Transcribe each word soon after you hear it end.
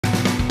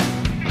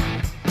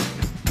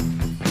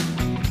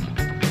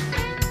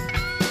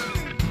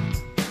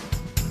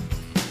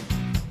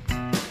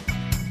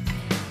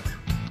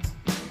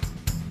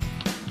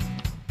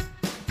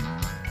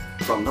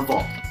from the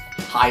vault,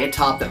 high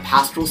atop the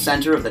pastoral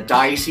center of the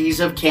Diocese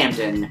of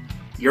Camden,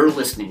 you're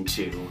listening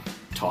to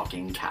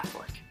Talking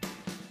Catholic.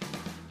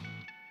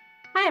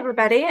 Hi,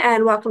 everybody,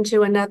 and welcome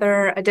to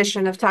another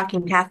edition of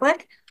Talking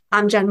Catholic.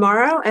 I'm Jen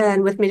Morrow,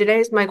 and with me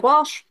today is Mike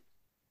Walsh.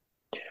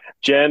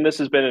 Jen, this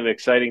has been an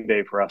exciting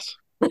day for us.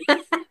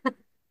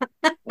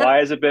 Why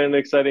has it been an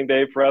exciting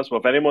day for us? Well,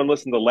 if anyone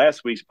listened to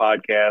last week's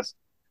podcast,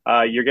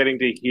 you're getting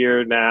to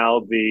hear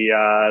now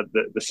the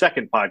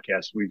second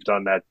podcast we've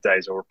done that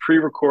day. So we're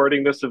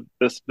pre-recording this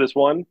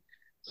one.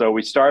 So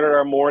we started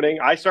our morning.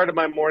 I started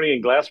my morning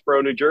in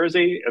Glassboro, New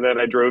Jersey, and then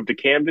I drove to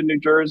Camden, New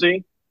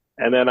Jersey,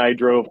 and then I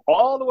drove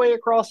all the way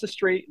across the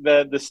state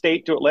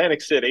to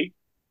Atlantic City,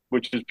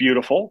 which is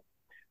beautiful.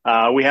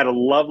 We had a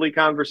lovely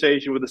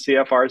conversation with the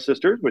CFR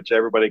sisters, which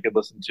everybody could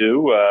listen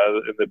to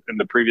in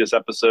the previous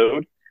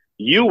episode.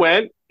 You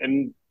went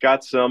and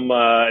got some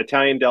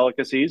Italian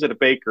delicacies at a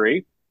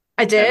bakery.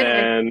 I did.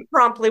 And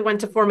promptly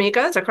went to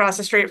Formica's across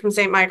the street from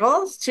St.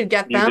 Michael's to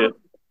get them. Did.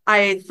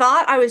 I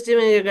thought I was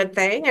doing a good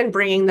thing and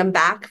bringing them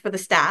back for the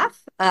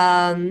staff.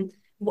 And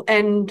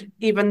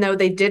even though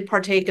they did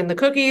partake in the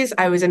cookies,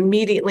 I was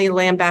immediately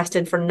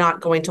lambasted for not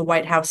going to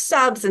White House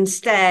subs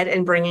instead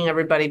and bringing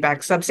everybody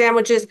back sub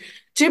sandwiches.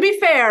 To be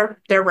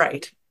fair, they're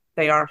right.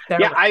 They are.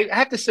 Yeah, right. I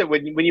have to say,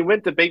 when you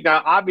went to bake,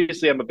 now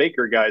obviously I'm a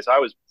baker, guys. I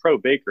was pro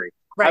bakery.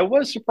 Right. I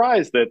was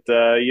surprised that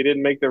you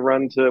didn't make the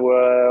run to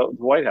the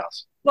White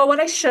House. Well,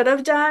 what I should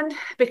have done,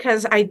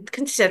 because I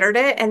considered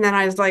it, and then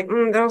I was like,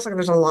 that looks like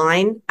there's a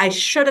line. I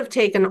should have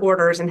taken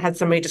orders and had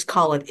somebody just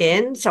call it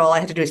in. So all I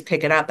had to do is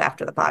pick it up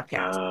after the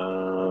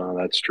podcast.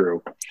 That's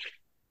true.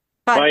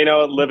 But you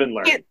know, live and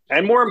learn.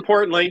 And more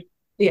importantly,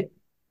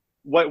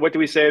 what do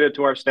we say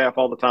to our staff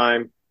all the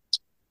time?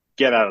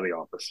 Get out of the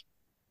office.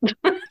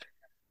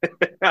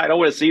 I don't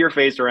want to see your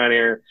face around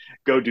here.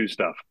 Go do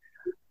stuff.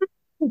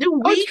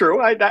 That's true.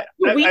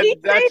 Do we say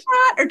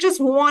that, or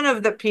just one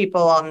of the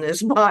people on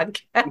this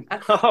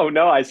podcast? Oh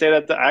no, I say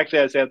that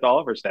to all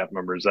of our staff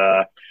members.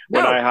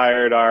 When I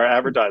hired our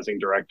advertising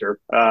director,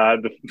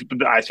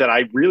 I said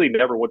I really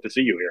never want to see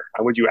you here.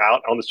 I want you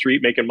out on the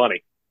street making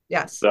money.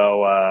 Yes.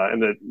 So,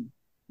 and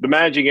the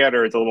managing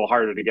editor, it's a little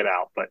harder to get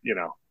out, but you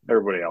know,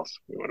 everybody else,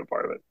 we want a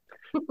part of it.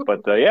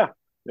 But yeah.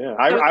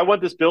 I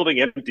want this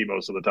building empty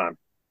most of the time.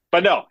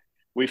 But no.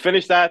 We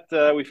finished that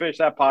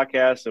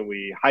podcast and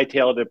we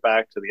hightailed it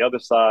back to the other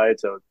side.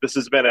 So this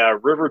has been a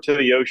river to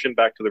the ocean,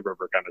 back to the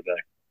river kind of day.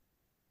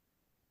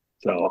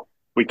 So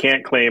we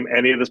can't claim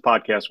any of this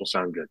podcast will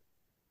sound good.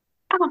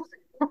 Oh.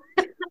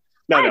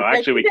 No,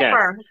 actually we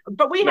can.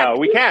 But we have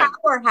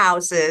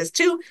powerhouses,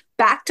 two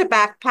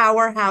back-to-back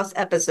powerhouse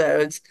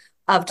episodes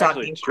of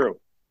Talking. Actually, it's true.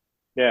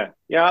 Yeah.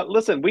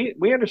 Listen,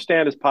 we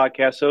understand as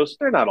podcast hosts,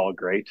 they're not all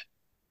great.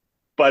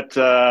 But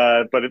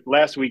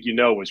last week,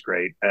 was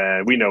great,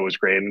 and we know it was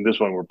great, and this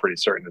one we're pretty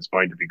certain it's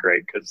going to be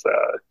great because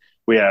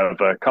we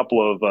have a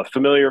couple of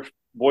familiar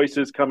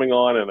voices coming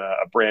on and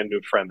a brand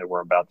new friend that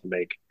we're about to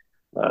make.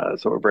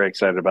 So we're very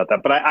excited about that.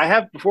 But I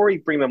have, before we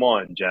bring them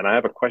on, Jen, I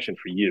have a question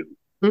for you,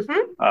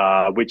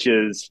 which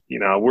is,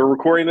 we're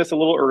recording this a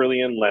little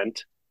early in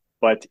Lent,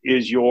 but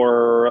is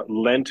your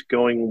Lent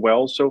going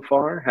well so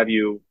far? Have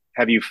you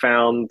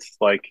found,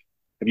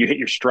 have you hit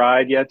your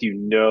stride yet? Do you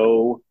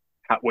know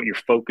what your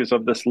focus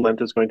of this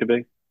Lent is going to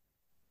be?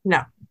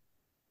 No.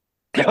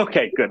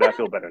 Okay, good. I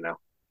feel better now.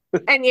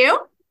 And you?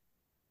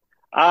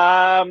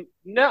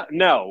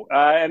 No.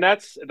 And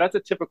that's a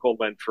typical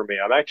Lent for me.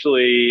 I'm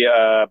actually,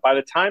 by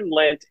the time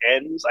Lent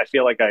ends, I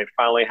feel like I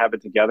finally have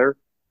it together.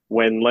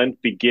 When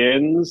Lent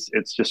begins,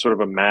 it's just sort of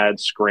a mad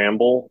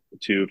scramble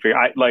to figure.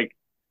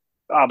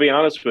 I'll be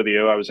honest with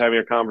you. I was having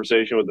a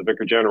conversation with the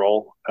Vicar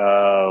General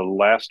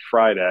last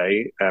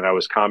Friday, and I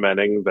was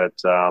commenting that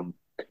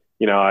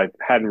I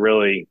hadn't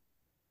really.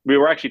 We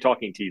were actually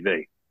talking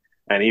TV,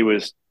 and he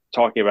was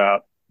talking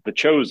about The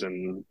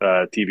Chosen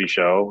TV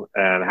show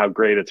and how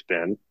great it's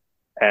been.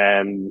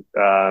 And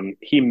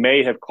he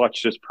may have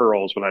clutched his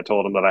pearls when I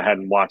told him that I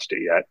hadn't watched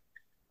it yet.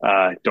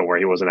 Don't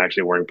worry, he wasn't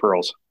actually wearing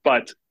pearls.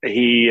 But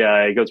he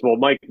goes, "Well,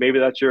 Mike, maybe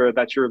that's your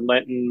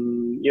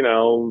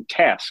Lenten,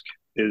 task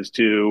is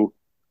to,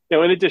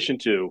 in addition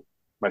to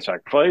my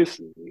sacrifice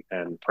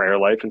and prayer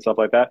life and stuff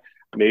like that,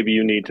 maybe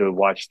you need to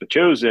watch The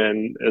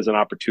Chosen as an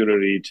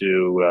opportunity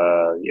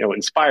to,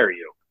 inspire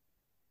you."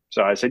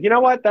 So I said, you know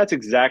what? That's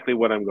exactly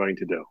what I'm going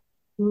to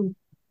do.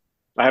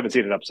 I haven't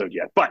seen an episode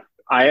yet, but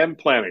I am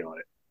planning on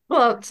it.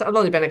 Well, it's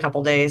only been a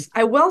couple days.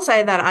 I will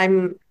say that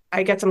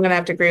I guess I'm going to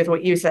have to agree with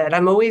what you said.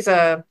 I'm always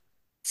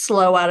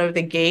slow out of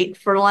the gate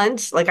for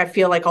Lent. I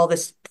feel like all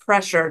this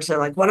pressure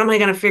to what am I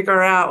going to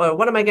figure out? Or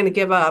what am I going to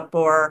give up?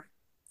 Or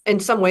in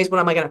some ways, what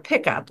am I going to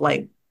pick up?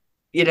 Where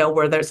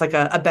there's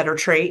a better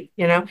trait,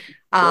 Sure.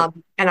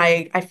 And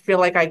I feel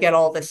like I get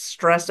all this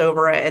stress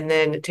over it. And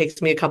then it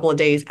takes me a couple of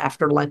days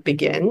after Lent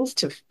begins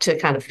to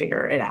kind of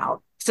figure it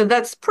out. So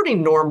that's pretty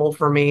normal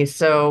for me.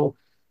 So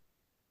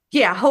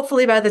yeah,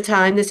 hopefully by the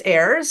time this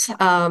airs,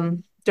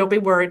 don't be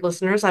worried,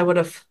 listeners. I would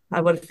have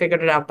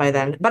figured it out by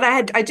then. But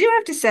I do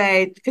have to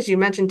say, because you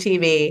mentioned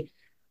TV,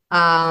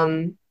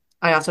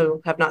 I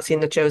also have not seen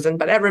The Chosen,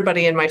 but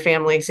everybody in my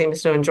family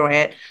seems to enjoy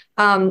it.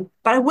 But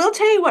I will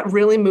tell you what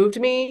really moved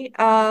me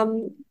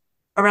around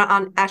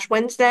on Ash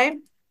Wednesday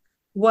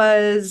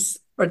was,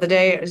 or the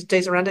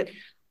days around it.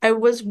 I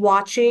was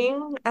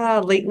watching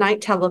late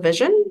night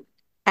television,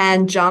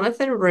 and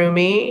Jonathan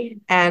Rumi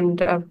and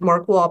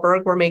Mark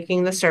Wahlberg were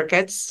making the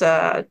circuits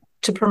to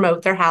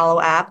promote their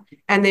Hallow app,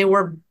 and they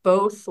were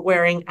both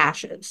wearing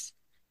ashes.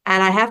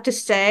 And I have to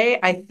say,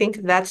 I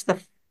think that's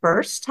the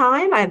first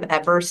time I've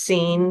ever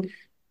seen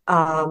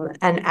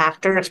an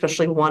actor,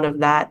 especially one of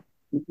that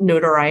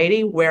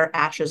notoriety, wear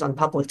ashes on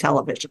public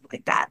television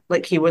like that.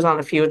 Like he was on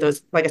a few of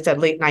those, like I said,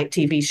 late night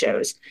TV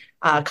shows,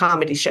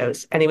 comedy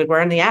shows, and he was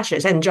wearing the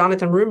ashes. And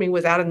Jonathan Rumi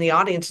was out in the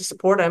audience to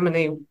support him, and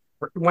he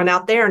went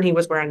out there and he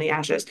was wearing the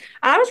ashes.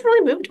 And I was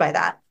really moved by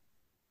that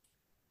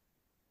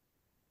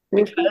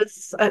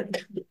because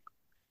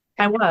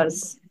I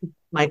was,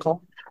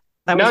 Michael.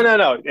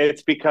 No.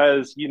 It's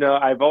because,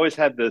 I've always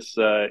had this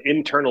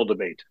internal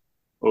debate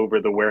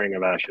over the wearing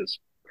of ashes.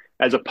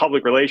 As a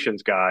public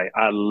relations guy,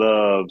 I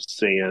love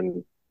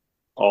seeing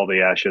all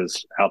the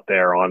ashes out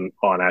there on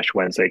Ash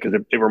Wednesday because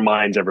it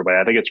reminds everybody.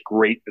 I think it's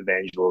great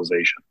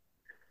evangelization.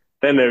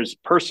 Then there's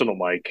personal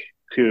Mike,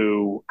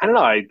 who, I don't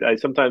know, I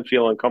sometimes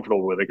feel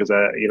uncomfortable with it because,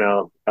 I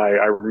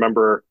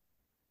remember,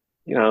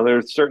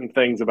 there's certain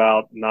things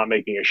about not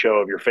making a show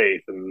of your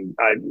faith. And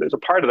there's a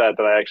part of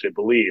that I actually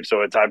believe.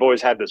 So I've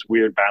always had this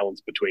weird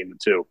balance between the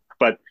two.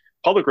 But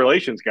public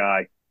relations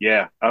guy,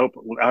 yeah, I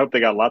hope they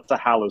got lots of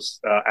Hallows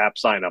app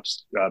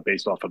signups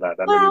based off of that.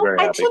 That made me very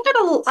happy.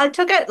 I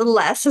took it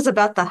less as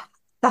about the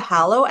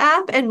Hallow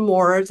app and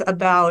more as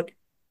about,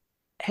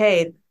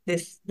 hey,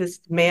 this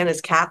man is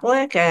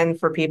Catholic, and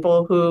for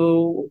people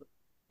who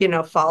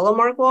follow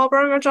Mark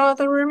Wahlberg or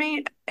Jonathan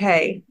Rumi,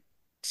 hey,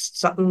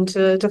 something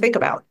to think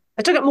about.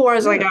 I took it more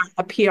as like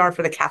a PR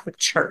for the Catholic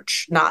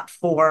Church, not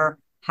for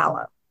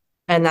Hallow,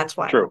 and that's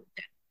why. True.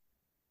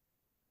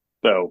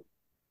 So,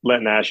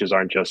 Lenten ashes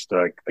aren't just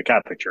the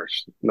Catholic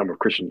Church. A number of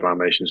Christian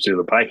denominations do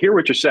them. But I hear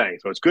what you're saying.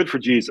 So it's good for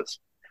Jesus.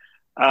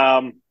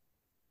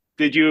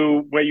 Did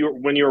you,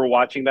 when you were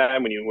watching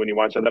that, when you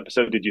watched that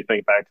episode, did you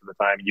think back to the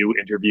time you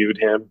interviewed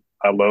him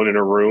alone in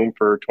a room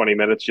for 20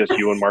 minutes, just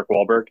you and Mark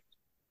Wahlberg?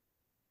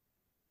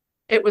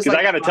 It was because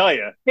I got to tell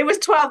you, it was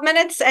 12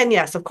 minutes, and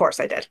yes, of course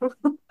I did.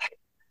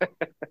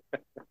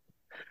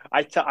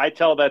 I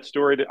tell that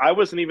story I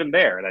wasn't even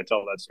there, and I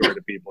tell that story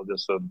to people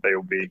just so they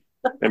will be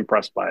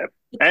impressed by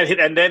it.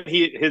 And then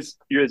his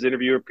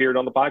interview appeared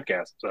on the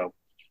podcast, so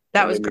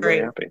that was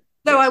great.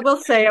 So yes. I will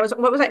say,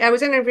 I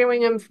was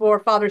interviewing him for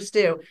Father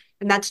Stew,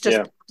 and that's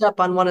just up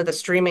on one of the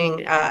streaming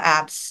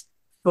apps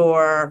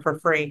for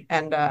free.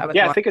 And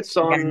I think it's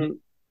on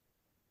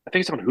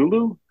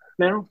Hulu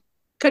now.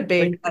 Could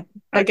be.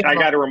 I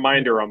got a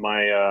reminder on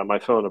my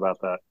phone about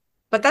that.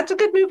 But that's a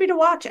good movie to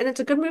watch, and it's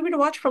a good movie to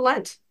watch for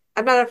Lent.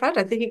 As a matter of fact,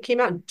 I think it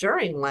came out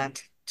during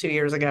Lent 2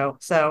 years ago.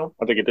 So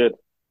I think it did.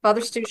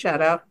 Father Stew,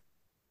 shout out.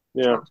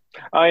 Yeah.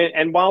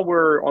 And while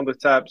we're on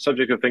the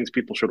subject of things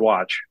people should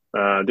watch,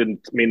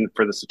 didn't mean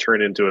for this to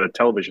turn into a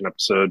television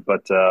episode,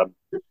 but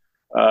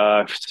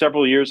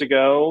several years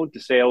ago,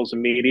 DeSales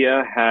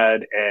Media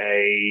had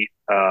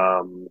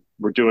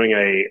we're doing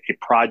a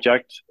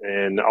project,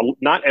 and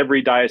not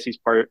every diocese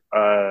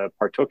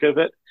partook of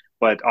it,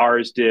 but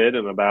ours did,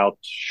 and about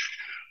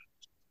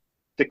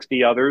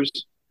 60 others.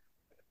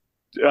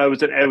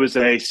 It was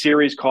a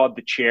series called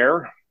The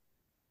Chair,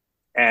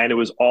 and it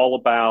was all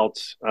about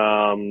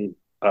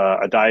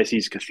a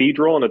diocese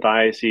cathedral and a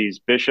diocese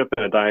bishop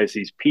and a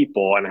diocese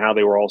people and how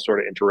they were all sort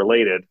of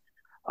interrelated.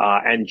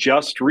 And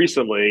just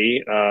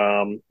recently,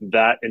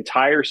 that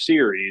entire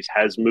series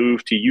has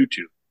moved to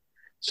YouTube.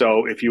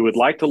 So if you would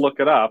like to look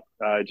it up,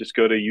 just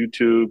go to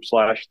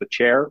YouTube/The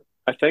Chair,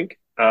 I think,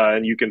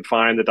 and you can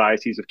find the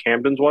Diocese of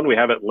Camden's one. We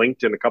have it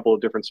linked in a couple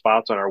of different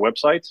spots on our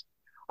websites.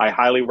 I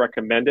highly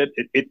recommend it.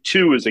 It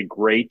too is a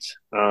great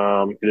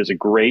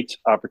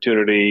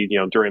opportunity,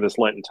 during this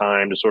Lenten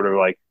time to sort of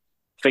like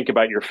think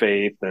about your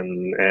faith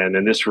and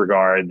in this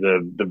regard,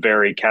 the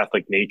very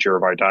Catholic nature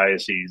of our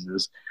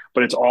dioceses.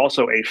 But it's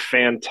also a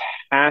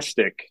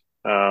fantastic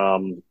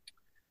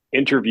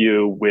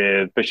interview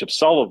with Bishop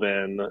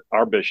Sullivan,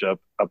 our bishop,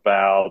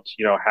 about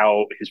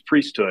how his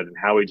priesthood and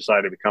how he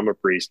decided to become a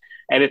priest.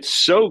 And it's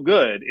so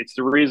good. It's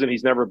the reason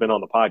he's never been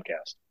on the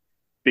podcast.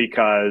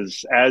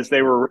 Because as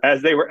he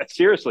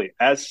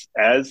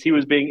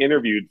was being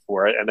interviewed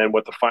for it, and then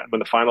when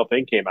the final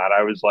thing came out,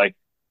 I was like,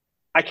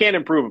 I can't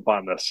improve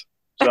upon this.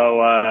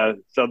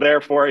 So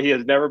therefore, he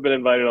has never been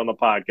invited on the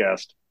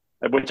podcast,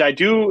 which I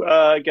do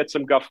get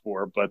some guff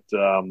for. But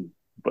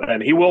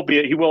he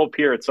will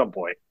appear at some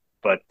point.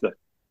 But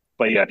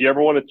yeah, if you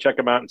ever want to check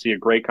him out and see a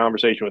great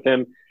conversation with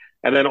him,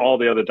 and then all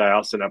the other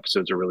diocesan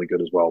episodes are really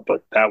good as well.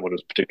 But that one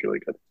is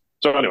particularly good.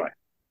 So anyway,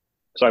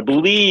 I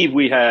believe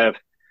we have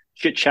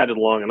chit-chatted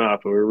long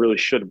enough, and we really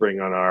should bring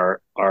on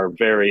our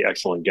very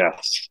excellent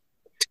guests.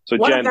 So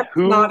Jen,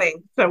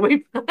 nodding? So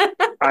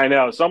I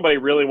know somebody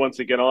really wants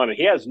to get on, and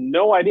he has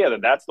no idea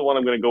that that's the one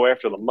I'm going to go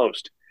after the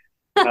most.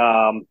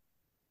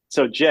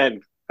 So Jen,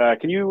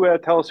 Can you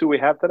tell us who we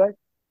have today?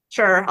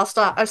 Sure, I'll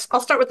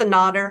start with the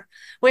nodder.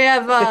 We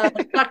have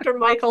Dr.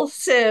 Michael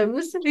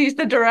Sims. He's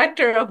the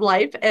director of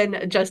Life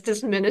and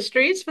Justice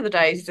Ministries for the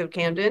Diocese of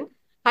Camden.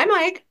 Hi,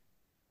 Mike.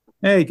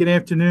 Hey, good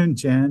afternoon,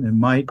 Jen and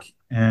Mike,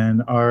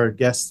 and our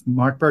guests,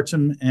 Mark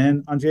Berchem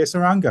and Andrés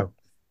Arango.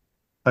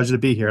 Pleasure to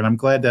be here, and I'm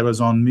glad that I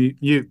was on mute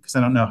because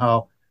I don't know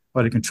how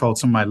I controlled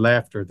some of my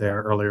laughter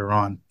there earlier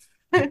on.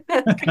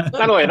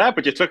 Not only that,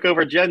 but you took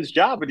over Jen's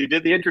job and you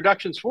did the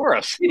introductions for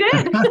us. You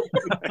did.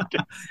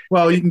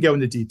 Well, you can go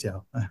into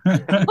detail.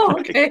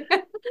 Okay.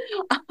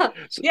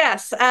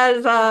 Yes,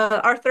 as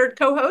our third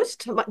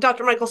co-host,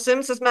 Dr. Michael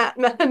Sims, as Matt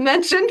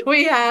mentioned,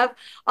 we have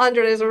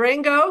Andrés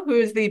Arango, who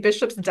is the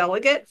bishop's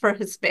delegate for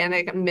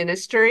Hispanic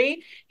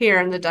ministry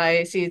here in the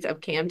Diocese of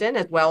Camden,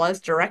 as well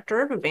as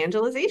director of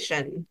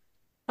evangelization.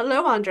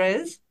 Hello,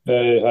 Andrés.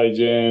 Hey, hi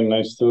Jen.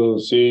 Nice to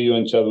see you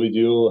and chat with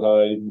you.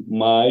 Hi,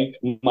 Mike.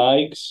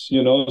 Mike's,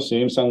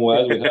 Sims and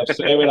West. We have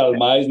several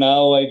Mikes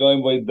now. I'm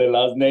going with the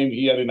last name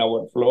here in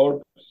our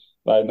floor.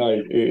 But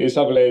no, it's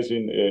a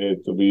blessing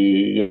to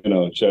be,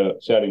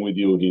 sharing with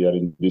you here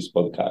in this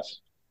podcast.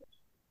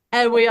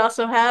 And we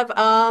also have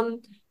a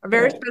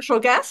very special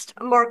guest,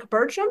 Mark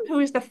Berchem, who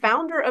is the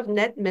founder of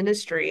NET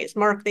Ministries.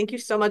 Mark, thank you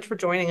so much for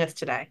joining us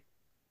today.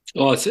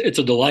 Oh, it's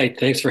a delight.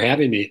 Thanks for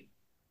having me.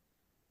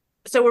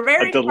 So we're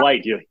very a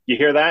delight. You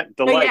hear that?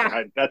 Delight.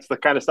 Yeah. That's the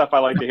kind of stuff I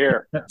like to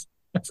hear.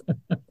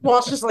 Well,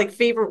 it's just like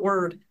favorite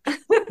word.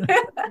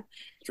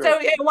 So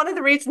one of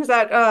the reasons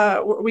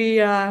that we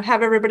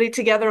have everybody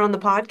together on the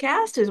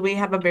podcast is we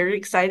have a very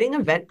exciting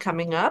event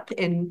coming up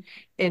in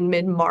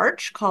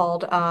mid-March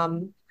called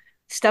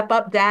Step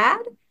Up Dad.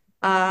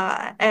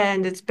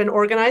 And it's been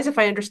organized, if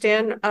I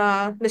understand,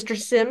 Mr.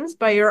 Sims,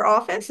 by your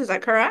office. Is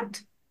that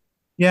correct?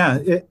 Yeah,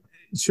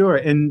 sure.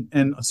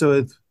 And so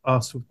it's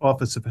also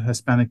Office of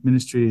Hispanic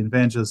Ministry and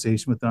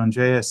Evangelization with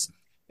Andrés.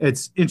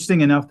 It's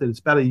interesting enough that it's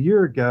about a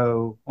year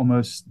ago,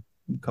 almost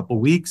a couple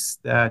of weeks,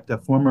 that the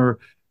former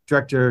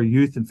Director of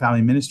Youth and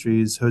Family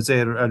Ministries,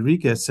 Jose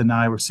Rodriguez, and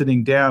I were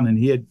sitting down, and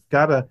he had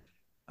got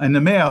in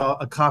the mail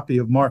a copy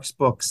of Mark's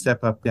book,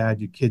 Step Up Dad,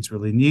 Your Kids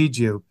Really Need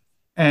You.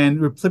 And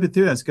we're flipping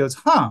through it, and he goes,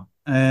 huh?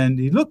 And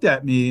he looked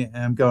at me, and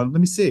I'm going,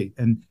 let me see.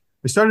 And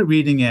we started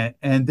reading it,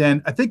 and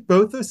then I think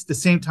both of us at the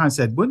same time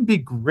said, wouldn't it be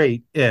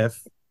great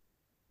if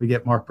we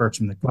get Mark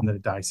Berchem to come to the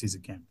Diocese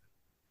of Camden?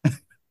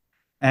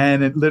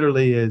 And it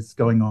literally is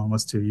going on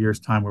almost 2 years'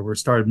 time where we're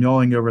started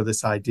mulling over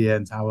this idea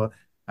and how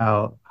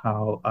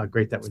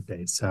great that would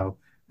be. So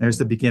there's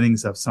the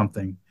beginnings of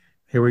something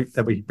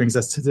that brings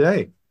us to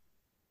today.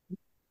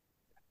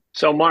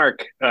 So,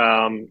 Mark,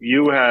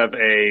 you have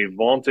a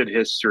vaunted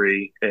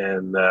history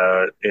in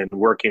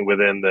working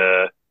within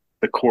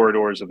the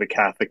corridors of the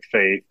Catholic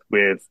faith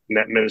with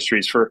NET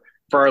Ministries. For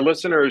our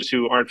listeners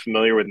who aren't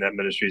familiar with NET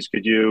Ministries,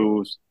 could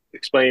you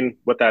explain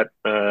what that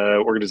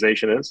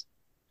organization is?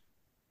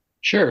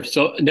 Sure.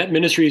 So NET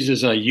Ministries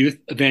is a youth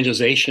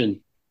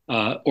evangelization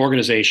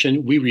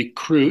organization. We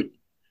recruit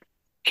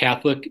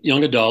Catholic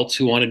young adults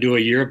who want to do a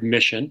year of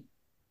mission.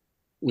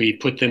 We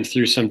put them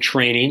through some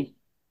training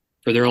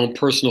for their own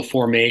personal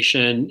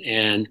formation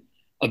and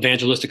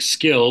evangelistic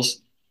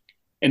skills.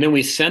 And then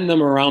we send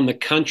them around the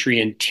country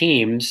in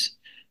teams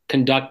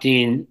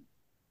conducting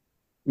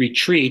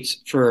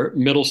retreats for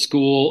middle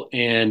school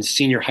and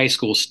senior high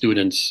school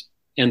students.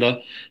 And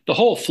the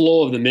whole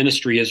flow of the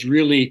ministry is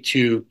really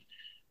to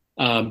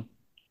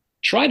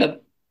try to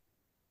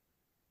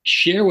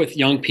share with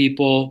young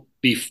people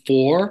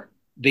before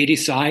they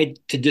decide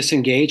to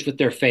disengage with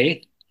their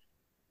faith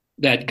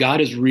that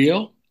God is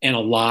real and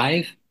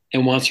alive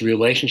and wants a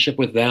relationship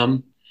with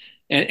them,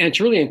 and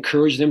to really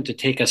encourage them to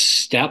take a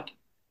step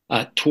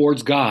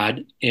towards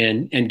God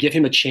and give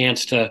him a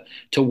chance to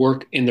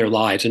work in their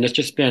lives. And it's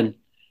just been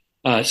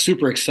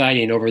super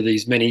exciting over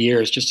these many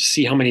years just to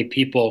see how many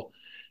people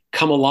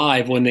come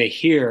alive when they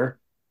hear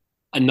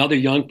another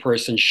young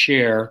person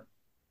share,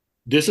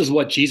 this is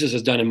what Jesus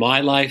has done in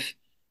my life,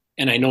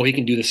 and I know he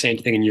can do the same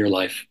thing in your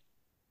life.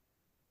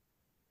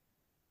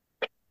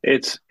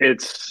 It's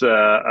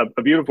a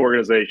beautiful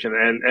organization,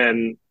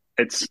 and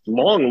it's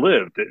long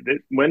lived.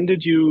 When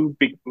did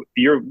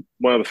you're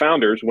one of the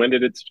founders. When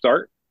did it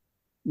start?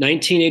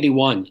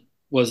 1981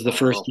 was the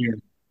first year.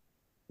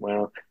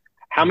 Wow.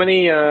 How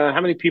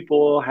many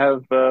people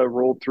have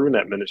rolled through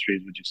NET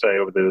Ministries, would you say,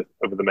 over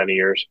the many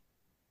years?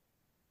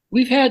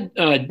 We've had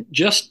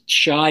just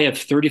shy of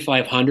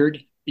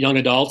 3,500 young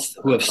adults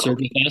who have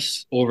served with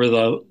us over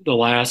the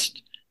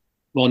last,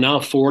 now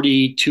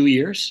 42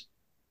 years.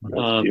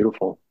 That's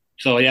beautiful.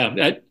 So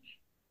yeah,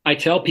 I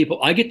tell people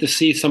I get to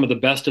see some of the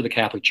best of the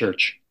Catholic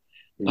Church.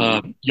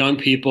 Mm-hmm. Young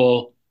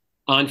people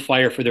on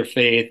fire for their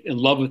faith, in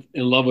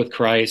love with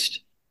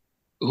Christ,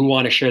 who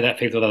want to share that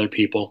faith with other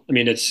people. I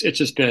mean, it's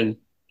just been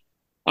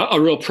a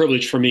real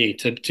privilege for me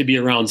to be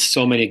around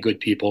so many good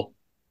people.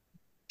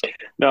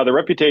 Now, the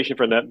reputation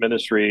for NET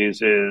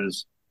Ministries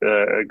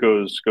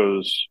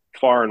goes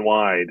far and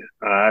wide.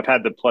 I've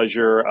had the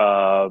pleasure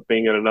of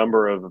being at a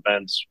number of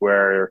events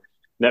where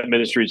NET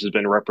Ministries has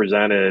been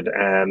represented,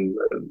 and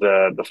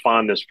the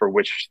fondness for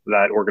which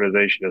that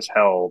organization is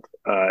held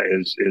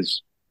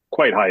is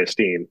quite high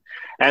esteem.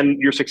 And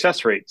your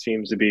success rate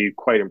seems to be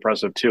quite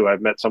impressive too.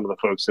 I've met some of the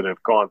folks that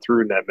have gone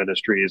through NET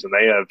Ministries, and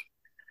they have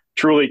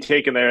truly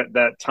taken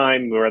that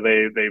time where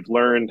they've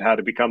learned how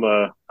to become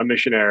a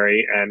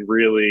missionary and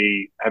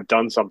really have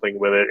done something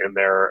with it in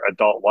their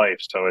adult life.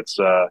 So it's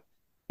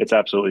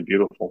absolutely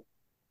beautiful.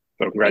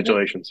 So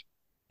congratulations.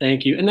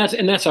 Thank you. And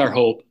that's our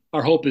hope.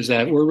 Our hope is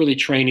that we're really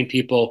training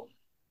people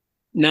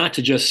not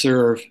to just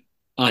serve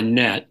on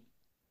NET,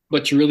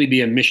 but to really be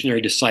a missionary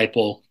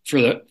disciple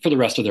for the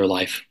rest of their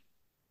life.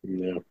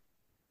 Yeah.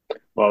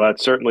 Well,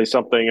 that's certainly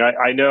something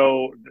I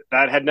know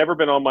that had never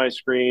been on my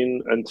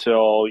screen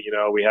until,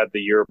 we had the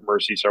Year of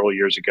Mercy several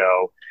years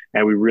ago,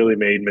 and we really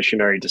made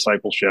missionary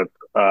discipleship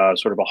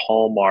sort of a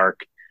hallmark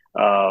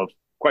of,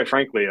 quite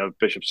frankly, of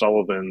Bishop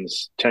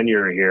Sullivan's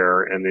tenure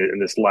here in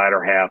this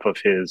latter half of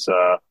his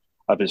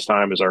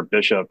time as our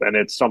bishop. And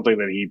it's something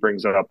that he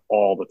brings up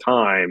all the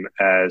time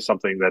as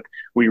something that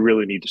we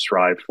really need to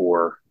strive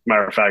for.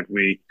 Matter of fact,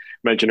 we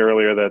mentioned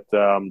earlier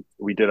that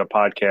we did a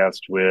podcast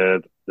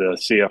with the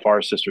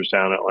CFR sisters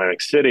down in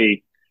Atlantic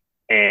City,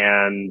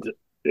 and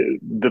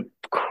the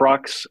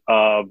crux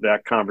of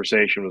that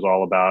conversation was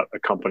all about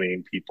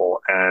accompanying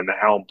people and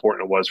how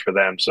important it was for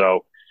them.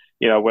 So,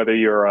 whether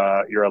you're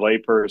a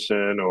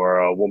layperson or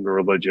a woman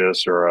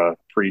religious or a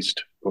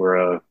priest or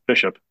a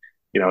bishop,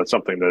 it's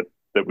something that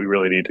we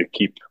really need to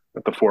keep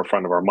at the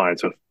forefront of our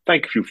minds. So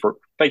thank you for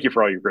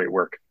all your great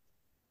work.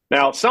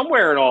 Now,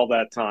 somewhere in all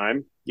that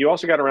time, you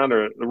also got around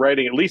to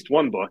writing at least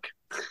one book,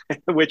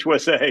 which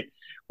was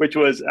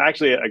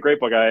actually a great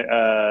book.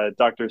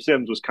 Dr.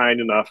 Sims was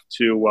kind enough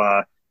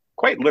to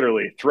quite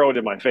literally throw it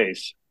in my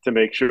face to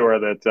make sure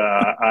that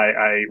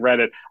I read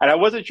it. And I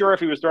wasn't sure if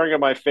he was throwing it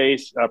in my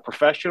face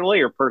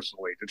professionally or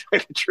personally, to tell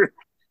you the truth,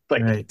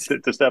 right.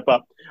 to step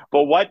up.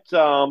 But what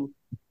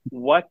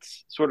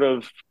sort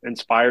of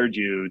inspired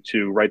you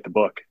to write the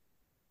book?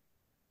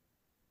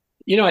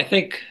 I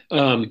think,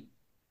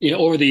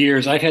 over the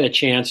years, I've had a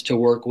chance to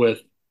work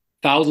with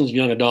thousands of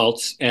young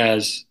adults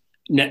as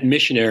NET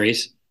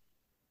missionaries.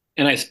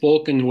 And I've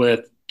spoken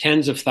with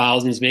tens of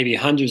thousands, maybe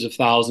hundreds of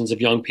thousands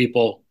of young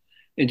people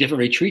in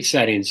different retreat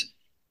settings.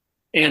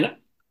 And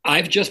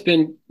I've just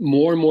been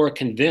more and more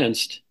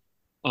convinced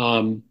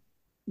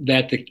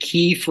that the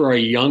key for a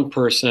young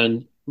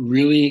person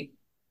really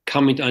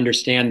coming to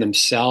understand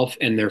themselves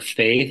and their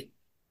faith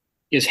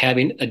is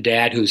having a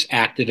dad who's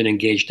active and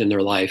engaged in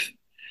their life.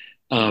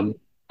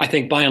 I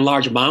think by and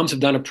large, moms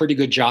have done a pretty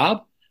good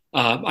job.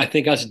 I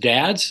think us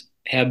dads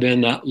have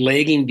been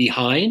lagging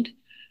behind.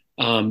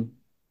 And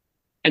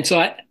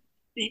so,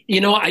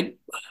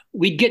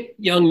 we get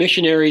young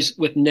missionaries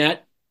with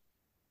NET.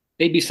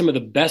 They'd be some of the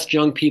best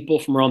young people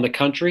from around the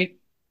country.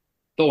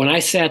 But when I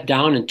sat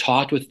down and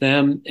talked with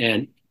them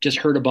and just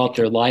heard about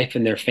their life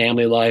and their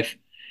family life,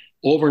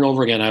 over and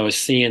over again, I was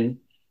seeing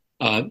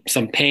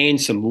some pain,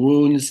 some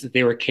wounds that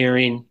they were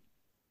carrying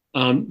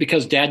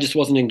because dad just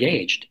wasn't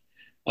engaged.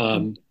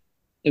 And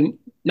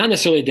not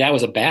necessarily dad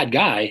was a bad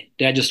guy.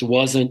 Dad just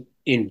wasn't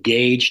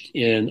engaged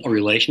in a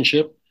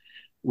relationship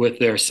with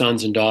their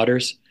sons and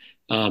daughters,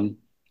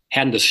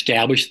 hadn't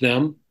established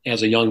them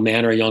as a young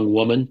man or a young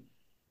woman.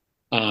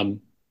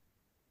 And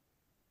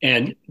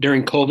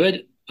during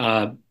COVID,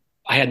 I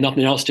had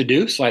nothing else to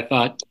do. So I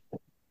thought,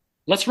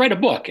 let's write a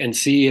book and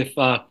see if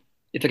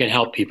it can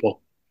help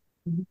people.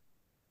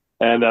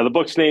 And the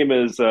book's name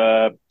is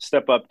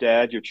Step Up,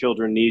 Dad, Your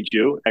Children Need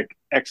You.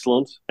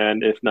 Excellent,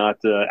 and if not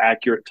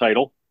accurate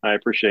title. I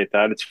appreciate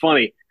that. It's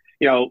funny,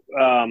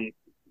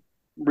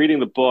 reading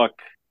the book,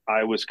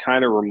 I was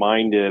kind of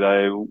reminded,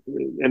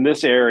 in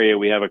this area,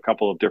 we have a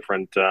couple of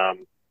different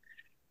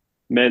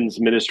men's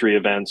ministry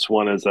events.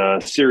 One is a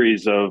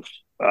series of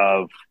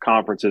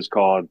conferences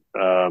called,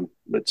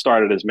 that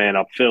started as Man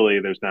Up Philly.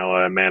 There's now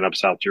a Man Up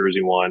South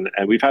Jersey one.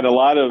 And we've had a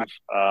lot of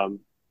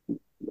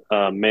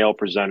male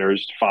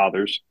presenters,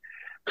 fathers,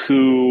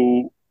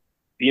 who,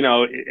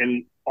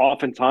 and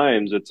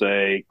oftentimes it's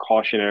a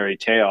cautionary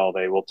tale.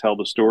 They will tell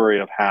the story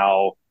of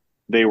how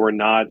they were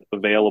not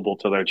available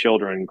to their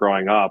children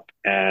growing up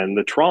and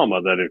the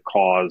trauma that it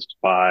caused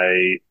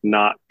by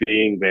not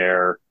being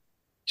there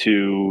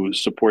to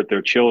support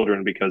their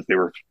children because they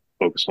were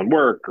focused on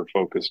work or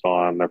focused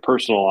on their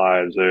personal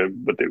lives,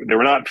 but they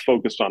were not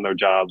focused on their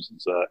jobs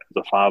as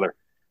a father.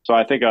 So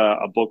I think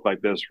a book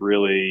like this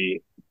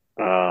really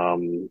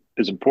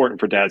is important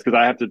for dads, because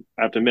I have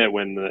to admit,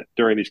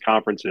 during these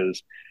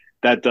conferences,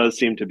 that does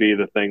seem to be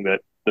the thing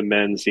that the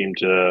men seem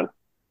to,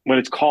 when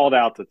it's called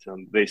out to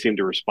them, they seem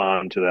to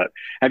respond to that.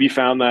 Have you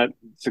found that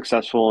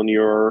successful in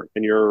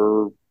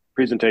your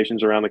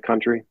presentations around the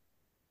country?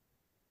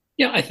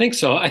 Yeah, I think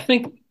so. I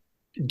think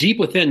deep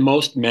within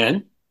most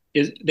men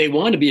is they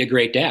want to be a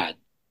great dad,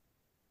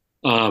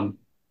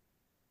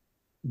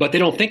 but they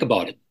don't think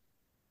about it.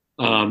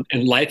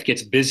 And life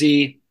gets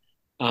busy,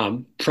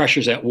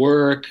 pressures at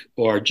work,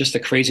 or just the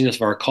craziness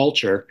of our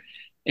culture.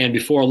 And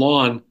before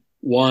long,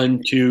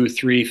 1, 2,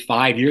 3,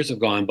 5 years have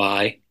gone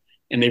by,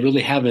 and they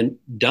really haven't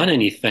done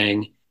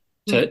anything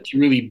to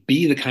really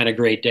be the kind of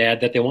great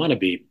dad that they want to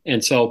be.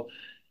 And so,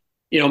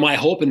 my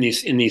hope in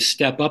these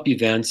step up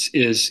events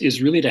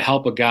is really to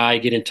help a guy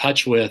get in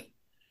touch with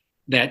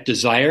that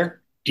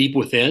desire deep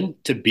within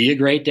to be a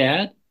great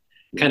dad,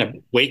 kind of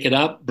wake it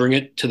up, bring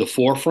it to the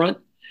forefront,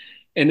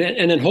 and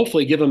then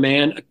hopefully give a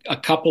man a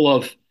couple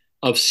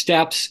of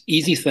steps,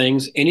 easy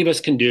things any of us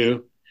can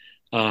do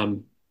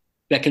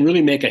that can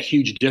really make a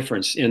huge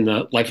difference in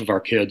the life of our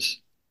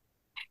kids.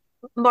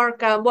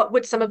 Mark, what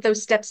would some of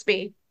those steps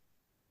be?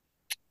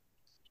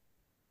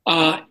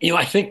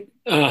 I think,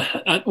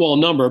 a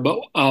number, but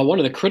one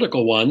of the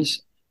critical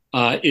ones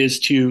is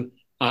to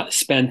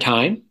spend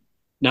time,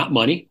 not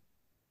money.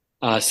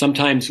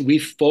 Sometimes we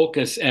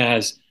focus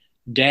as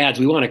dads,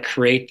 we want to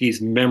create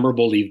these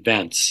memorable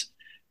events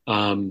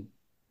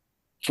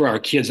for our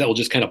kids that will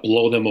just kind of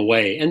blow them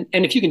away. And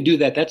if you can do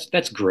that,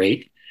 that's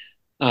great.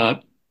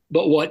 But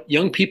what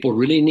young people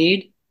really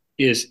need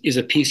is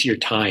a piece of your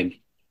time,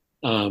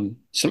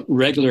 some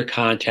regular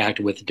contact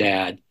with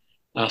dad.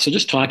 So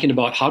just talking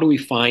about how do we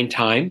find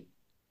time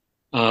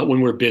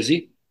when we're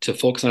busy to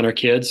focus on our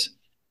kids.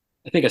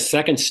 I think a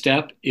second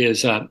step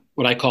is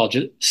what I call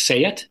just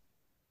say it.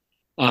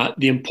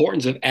 The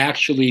importance of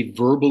actually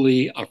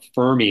verbally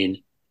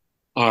affirming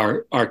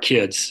our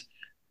kids.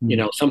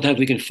 Sometimes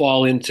we can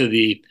fall into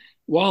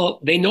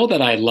they know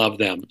that I love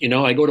them.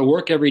 I go to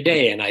work every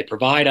day and I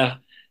provide a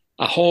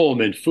home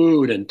and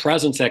food and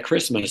presents at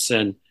Christmas.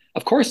 And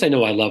of course they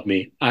know I love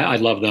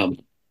them.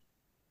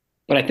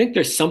 But I think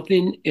there's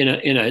something in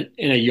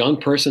a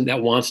young person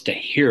that wants to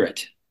hear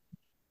it.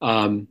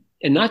 And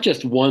not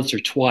just once or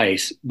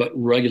twice, but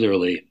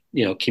regularly,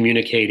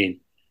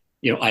 communicating,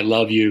 I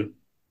love you.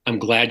 I'm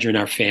glad you're in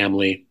our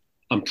family.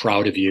 I'm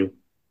proud of you.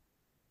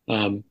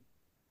 And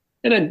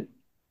then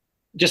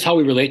just how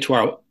we relate to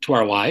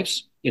our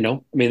wives,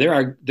 they're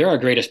our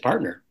greatest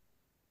partner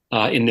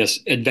in this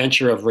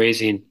adventure of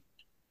raising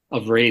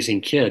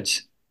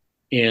kids.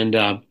 And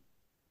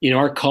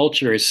our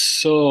culture is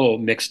so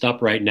mixed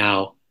up right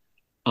now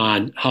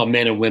on how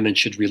men and women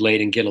should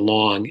relate and get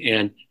along.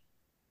 And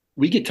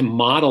we get to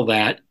model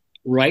that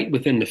right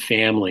within the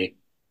family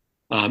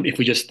if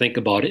we just think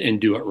about it and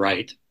do it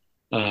right.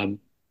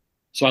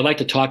 So I'd like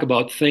to talk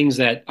about things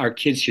that our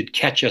kids should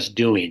catch us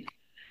doing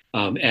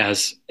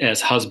as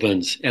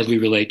husbands as we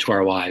relate to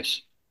our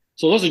wives.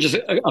 So those are just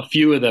a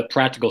few of the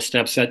practical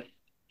steps that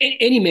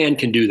any man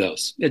can do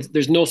those.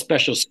 There's no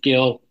special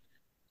skill.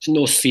 There's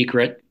no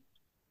secret.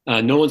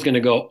 No one's going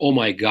to go, oh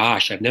my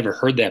gosh, I've never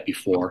heard that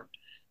before.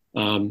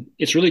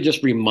 It's really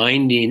just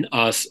reminding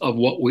us of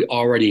what we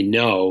already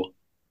know,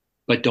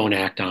 but don't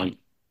act on.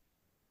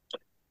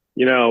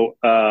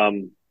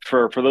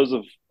 For those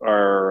of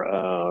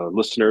our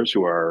listeners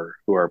who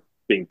are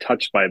being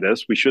touched by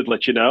this, we should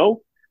let you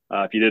know,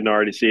 if you didn't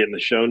already see it in the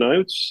show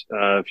notes,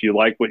 if you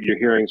like what you're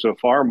hearing so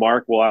far,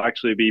 Mark will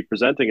actually be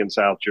presenting in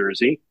South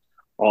Jersey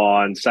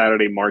on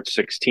Saturday, March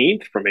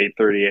 16th from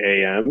 8:30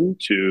 a.m.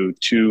 to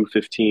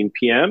 2:15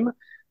 p.m.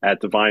 at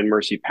Divine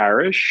Mercy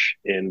Parish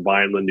in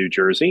Vineland, New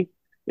Jersey.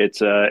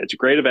 It's a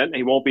great event.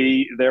 He won't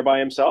be there by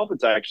himself.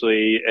 It's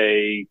actually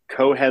a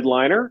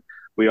co-headliner.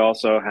 We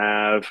also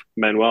have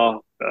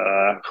Manuel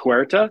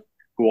Huerta,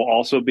 who will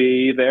also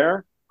be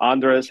there.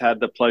 Andrés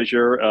had the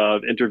pleasure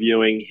of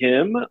interviewing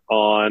him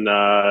on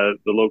the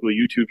local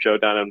YouTube show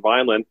down in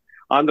Vineland.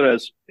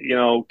 Andrés,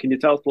 can you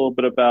tell us a little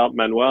bit about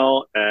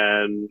Manuel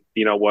and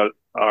what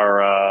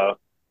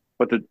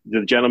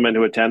the gentlemen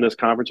who attend this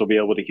conference will be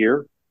able to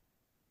hear?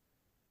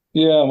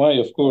 Yeah,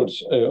 of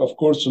course. Of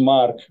course,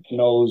 Mark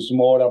knows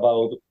more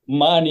about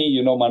money.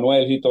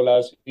 Manuel, he told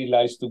us he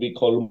likes to be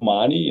called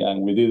money,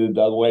 and we did it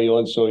that way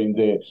also in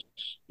the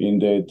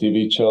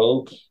TV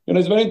show.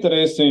 It's very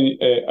interesting.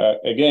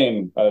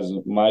 Again, as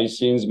my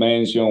sins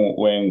mentioned,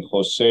 when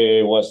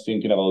Jose was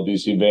thinking about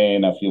this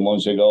event a few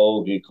months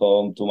ago, he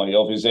came to my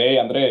office. Hey,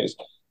 Andrés,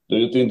 do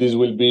you think this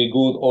will be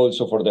good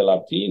also for the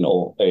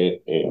Latino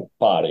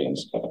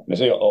parents? And I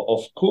say,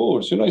 of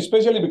course.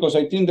 Especially because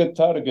I think the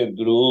target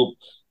group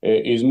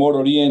is more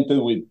oriented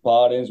with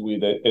parents,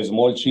 with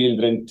small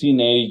children,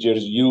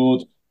 teenagers,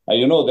 youth.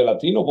 And the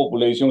Latino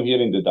population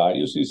here in the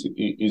diocese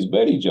is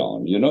very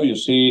young. You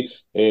see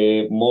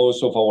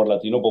most of our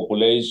Latino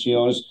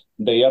populations,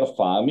 they are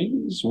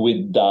families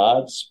with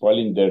dads,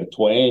 probably in their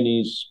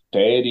 20s,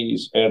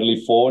 30s,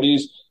 early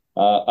 40s.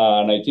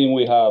 And I think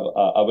we have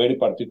a very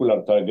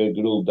particular target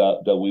group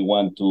that we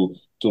want to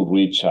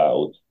reach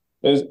out.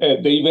 The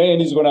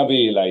event is going to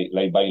be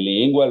like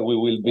bilingual. We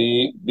will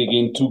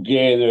begin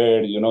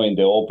together, in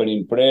the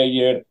opening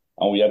prayer,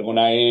 and we are going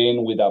to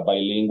end with a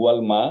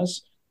bilingual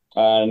mass.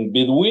 And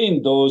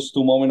between those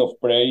two moments of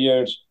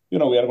prayers, we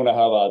are going to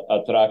have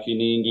a track in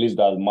English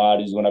that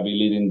Mar is going to be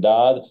leading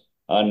that,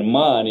 and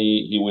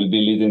Manny, he will be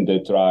leading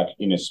the track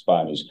in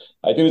Spanish.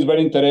 I think it's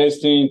very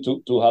interesting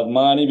to have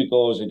Manny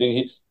because I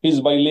think he's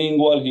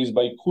bilingual, he's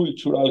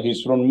bicultural,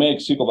 he's from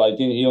Mexico, but I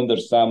think he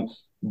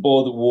understands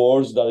both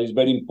words that is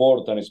very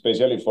important,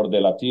 especially for the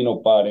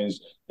Latino parents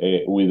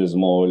with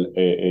small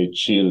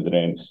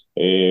children.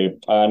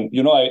 And,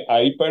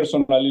 I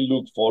personally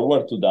look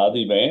forward to that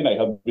event. I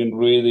have been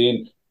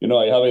reading,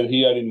 I have it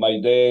here in my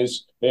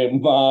desk,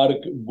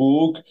 Mark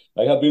book.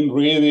 I have been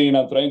reading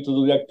and trying to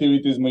do the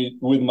activities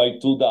with my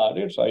two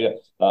daughters. I am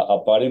a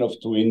parent of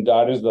twin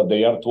daughters that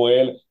they are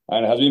 12,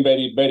 and it has been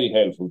very, very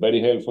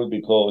helpful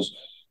because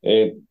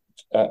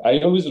I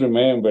always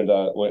remember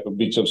that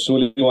Bishop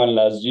Sullivan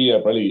last year,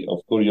 probably,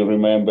 of course, you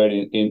remember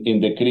in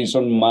the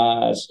Christian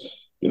Mass,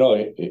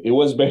 it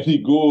was very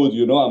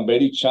good, and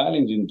very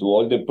challenging to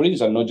all the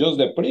priests, and not just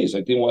the priests. I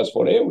think it was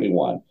for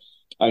everyone.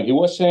 And he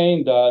was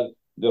saying that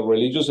the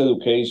religious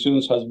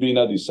education has been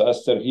a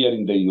disaster here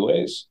in the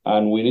U.S.,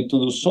 and we need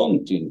to do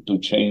something to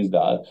change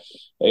that.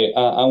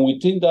 And we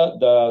think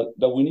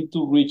that we need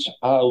to reach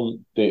out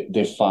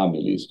the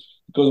families,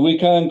 because we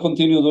can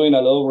continue doing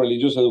a lot of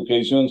religious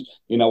educations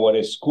in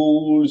our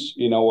schools,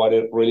 in our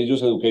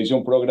religious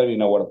education program,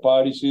 in our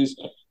parishes.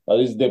 That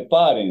is, the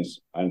parents,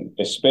 and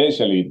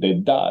especially the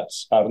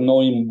dads, are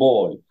not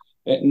involved.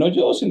 Not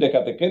just in the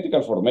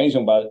catechetical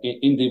formation, but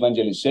in the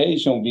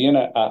evangelization, being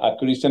a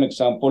Christian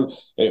example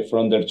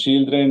from their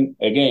children.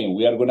 Again,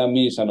 we are going to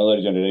miss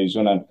another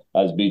generation, and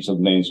as Bishop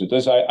mentioned.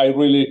 So I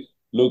really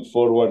look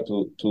forward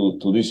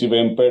to this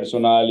event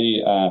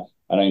personally,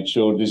 and I'm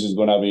sure this is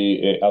going to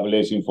be a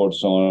blessing for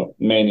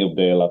many of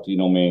the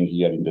Latino men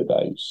here in the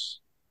diocese.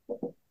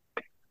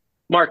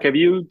 Mark, have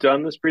you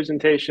done this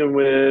presentation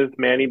with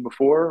Manny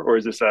before, or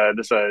is this a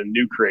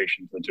new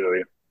creation for the two of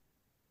you?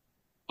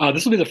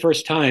 This will be the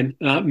first time.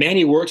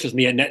 Manny works with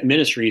me at NET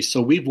Ministries,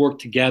 so we've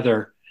worked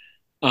together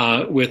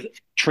with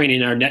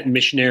training our NET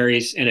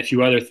missionaries and a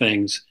few other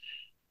things.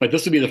 But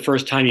this will be the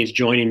first time he's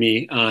joining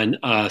me on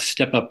a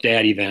Step Up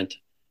Dad event.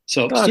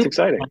 So that's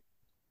exciting.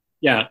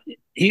 Yeah,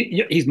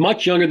 he's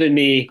much younger than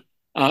me,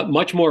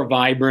 much more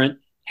vibrant,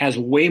 has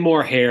way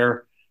more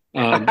hair.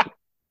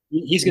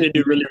 He's going to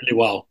do really, really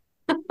well.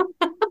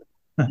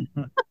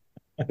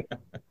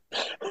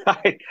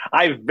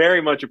 I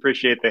very much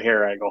appreciate the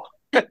hair angle.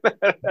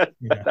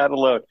 That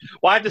alone.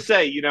 Well, I have to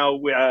say,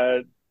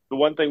 the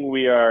one thing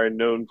we are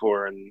known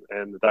for in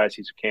the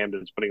Diocese of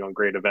Camden is putting on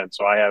great events.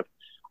 So I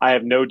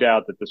have no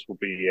doubt that this will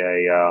be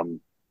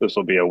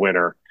a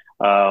winner.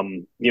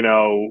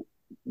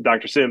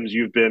 Dr. Sims,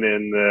 you've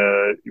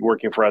been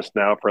working for us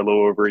now for a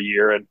little over a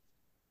year,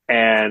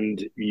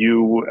 and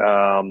you've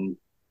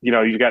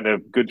gotten a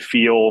good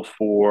feel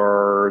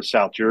for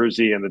South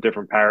Jersey and the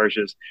different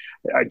parishes.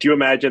 Do you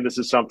imagine this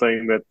is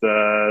something that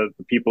the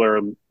people are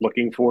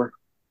looking for?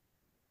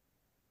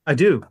 I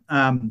do.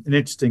 And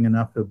interesting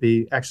enough, it'll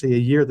be actually a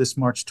year this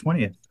March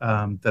 20th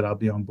that I'll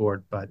be on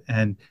board.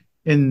 And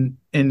in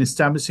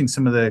establishing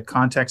some of the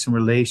contacts and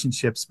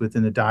relationships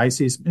within the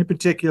diocese, in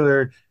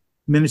particular,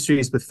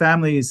 ministries with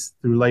families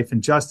through life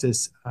and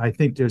justice, I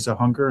think there's a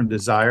hunger and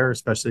desire,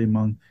 especially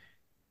among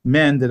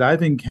men that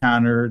I've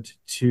encountered,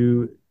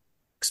 to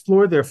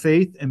explore their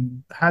faith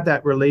and have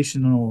that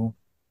relational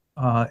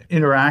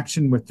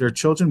interaction with their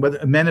children,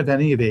 whether men of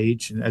any of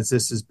age, as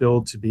this is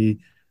billed to be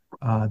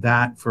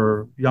that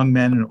for young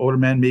men and older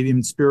men, maybe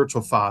even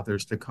spiritual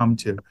fathers to come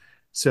to.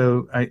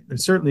 So I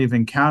certainly have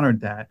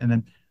encountered that. And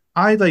then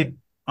I, like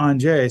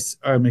Andrés,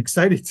 I'm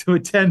excited to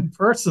attend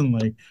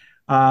personally.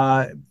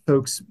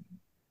 Folks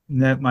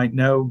that might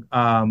know,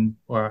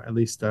 or at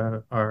least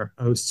our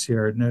hosts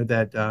here know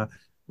that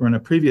we're on a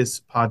previous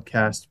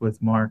podcast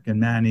with Mark and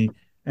Manny,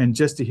 and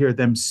just to hear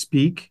them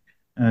speak,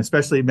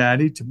 especially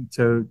Manny,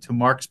 to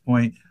Mark's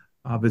point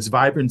of his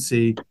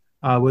vibrancy,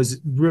 was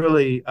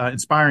really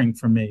inspiring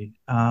for me.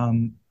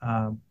 And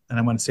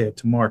I want to say it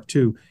to Mark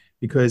too,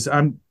 because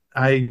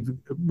I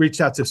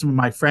reached out to some of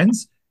my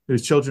friends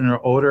whose children are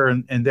older,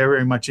 and they're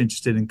very much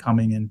interested in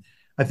coming. And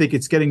I think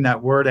it's getting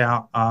that word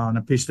out. And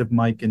appreciative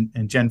Mike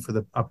and Jen for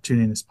the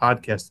opportunity in this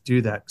podcast to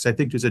do that, because I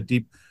think there's a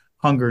deep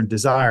hunger and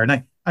desire.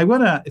 And I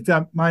want to, if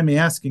you mind me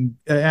asking,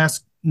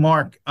 ask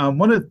Mark,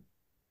 one of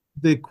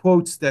the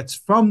quotes that's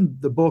from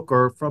the book,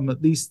 or from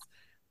at least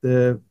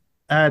the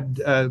ad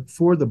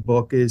for the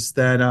book, is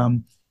that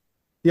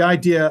the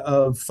idea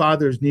of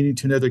fathers needing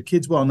to know their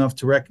kids well enough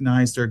to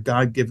recognize their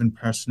God-given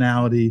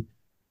personality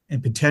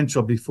and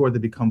potential before they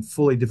become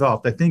fully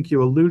developed. I think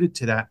you alluded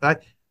to that,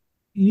 but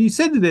you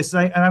said to this,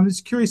 and I'm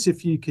just curious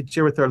if you could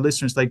share with our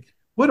listeners, like,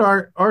 what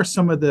are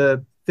some of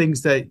the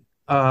things that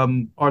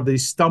are the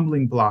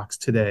stumbling blocks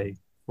today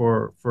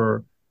for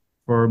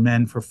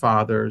men, for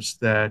fathers,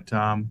 that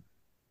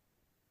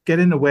get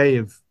in the way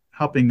of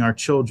helping our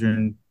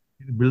children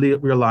really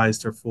realize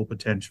their full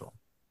potential?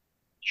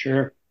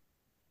 Sure.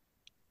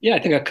 Yeah, I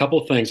think a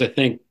couple things. I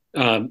think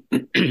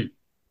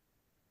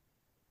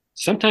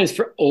sometimes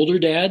for older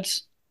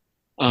dads,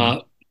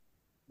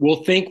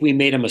 we'll think we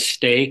made a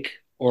mistake,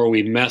 or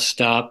we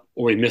messed up,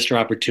 or we missed our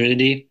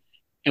opportunity,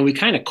 and we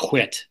kind of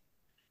quit.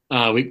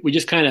 We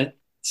just kind of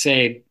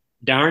say,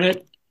 darn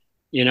it,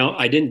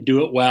 I didn't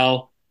do it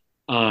well.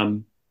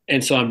 And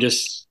so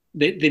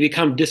they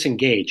become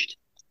disengaged,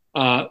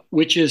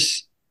 which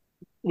is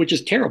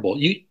terrible.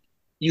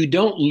 you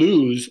don't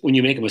lose when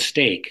you make a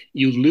mistake.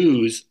 You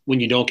lose when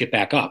you don't get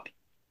back up.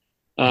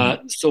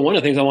 So one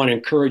of the things I want to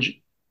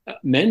encourage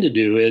men to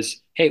do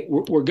is, hey,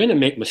 we're going to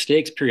make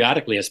mistakes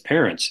periodically as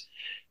parents.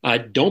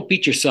 Don't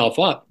beat yourself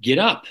up. Get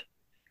up,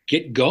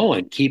 get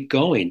going, keep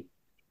going.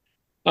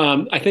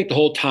 I think the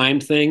whole time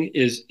thing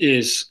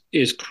is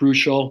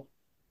crucial.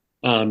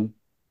 I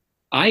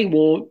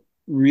won't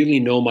really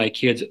know my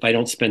kids if I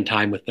don't spend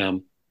time with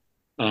them.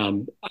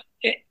 And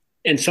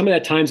some of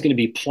that time is going to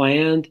be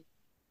planned.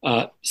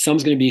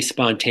 Some's going to be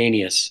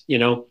spontaneous.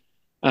 You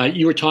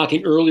were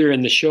talking earlier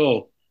in the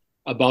show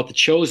about The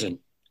Chosen,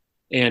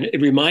 and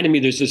it reminded me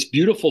there's this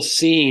beautiful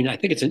scene. I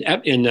think it's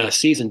in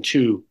season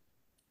 2.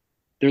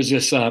 There's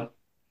this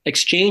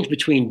exchange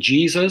between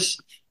Jesus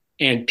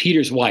and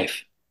Peter's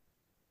wife.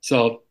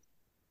 So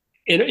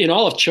in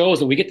all of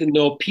Chosen, we get to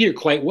know Peter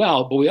quite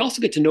well, but we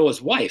also get to know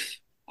his wife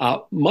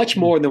much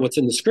more than what's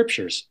in the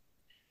scriptures.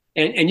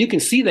 And you can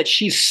see that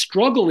she's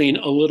struggling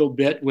a little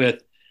bit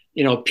with,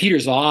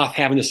 Peter's off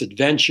having this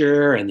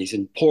adventure and he's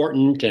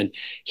important. And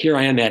here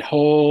I am at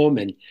home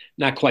and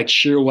not quite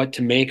sure what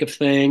to make of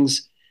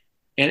things.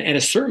 And at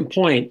a certain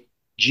point,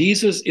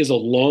 Jesus is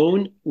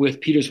alone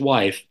with Peter's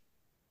wife.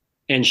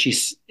 And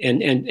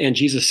and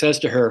Jesus says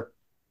to her,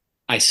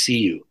 I see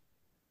you.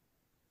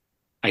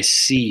 I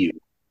see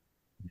you.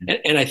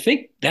 And I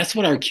think that's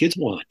what our kids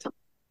want.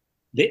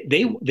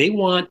 They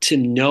want to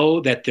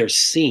know that they're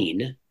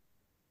seen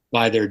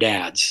by their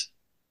dads.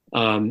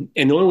 And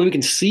the only way we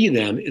can see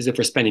them is if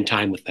we're spending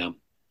time with them,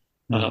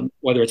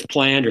 whether it's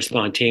planned or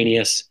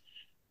spontaneous.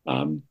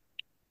 And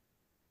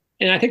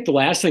I think the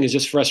last thing is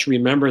just for us to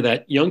remember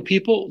that young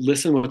people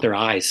listen with their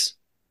eyes.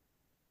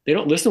 They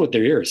don't listen with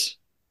their ears.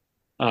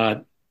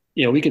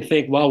 We can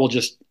think, well, we'll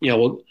just,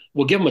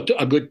 we'll give them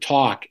a good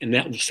talk and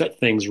that will set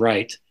things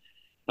right.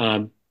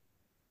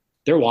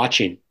 They're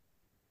watching.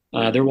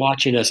 They're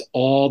watching us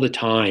all the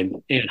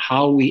time, and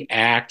how we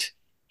act,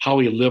 how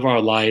we live our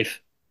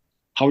life,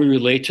 how we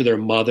relate to their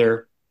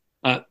mother.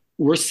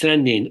 We're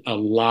sending a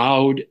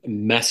loud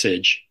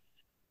message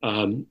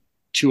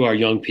to our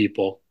young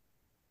people.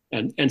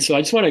 And so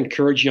I just want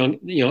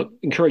to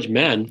encourage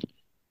men,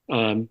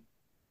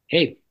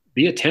 hey,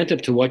 be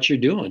attentive to what you're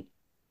doing.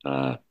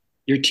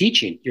 You're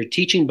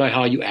teaching by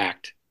how you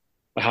act,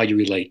 by how you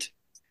relate.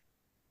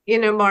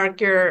 Mark,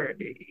 your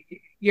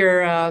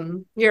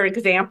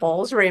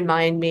examples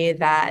remind me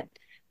that,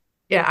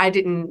 I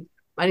didn't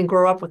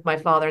grow up with my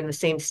father in the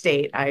same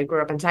state. I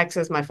grew up in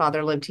Texas. My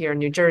father lived here in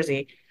New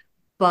Jersey,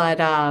 but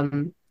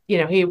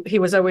he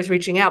was always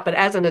reaching out. But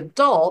as an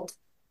adult,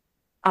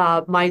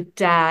 my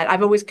dad,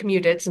 I've always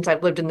commuted since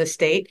I've lived in the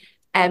state,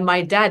 and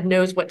my dad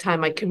knows what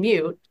time I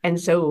commute. And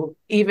so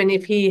even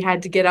if he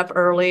had to get up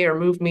early or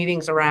move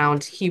meetings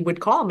around, he would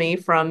call me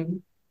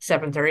from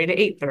 7:30 to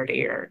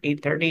 8:30 or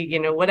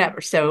 8:30,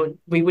 whatever. So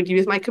we would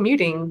use my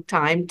commuting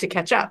time to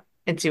catch up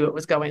and see what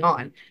was going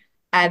on.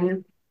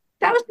 And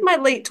that was my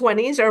late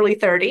 20s, early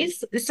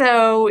 30s.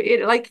 So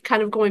it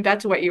kind of going back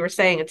to what you were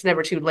saying, it's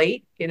never too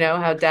late,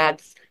 how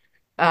dads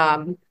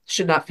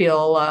should not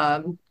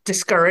feel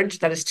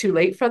discouraged that it's too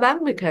late for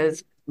them,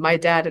 because my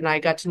dad and I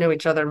got to know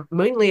each other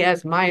mainly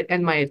as my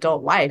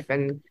adult life.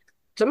 And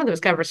some of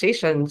those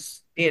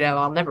conversations,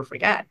 I'll never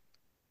forget.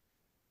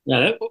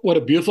 Yeah, what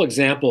a beautiful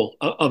example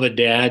of a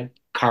dad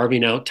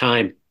carving out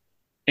time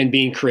and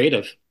being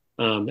creative.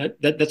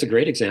 That's a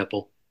great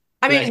example.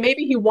 I mean,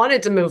 maybe he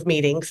wanted to move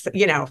meetings,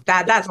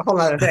 that's a whole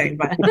other thing.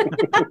 But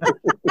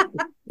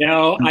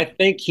I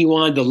think he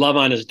wanted to love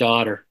on his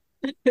daughter.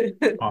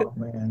 Oh,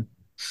 man.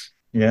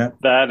 Yeah.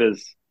 That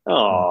is,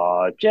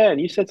 Jen,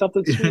 you said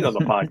something sweet on the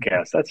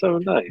podcast. That's so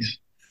nice.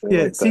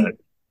 See,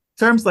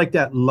 terms like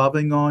that,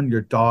 loving on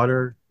your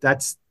daughter,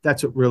 that's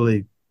what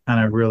really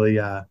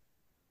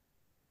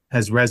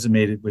has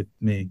resonated with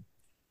me.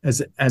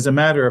 As a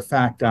matter of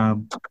fact,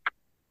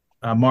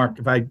 Mark,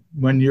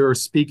 when you were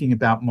speaking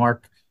about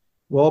Mark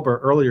Wahlberg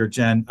earlier,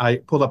 Jen, I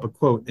pulled up a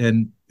quote,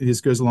 and this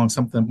goes along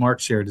something that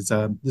Mark shared. This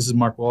is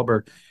Mark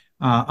Wahlberg.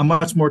 I'm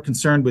much more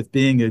concerned with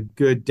being a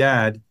good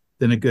dad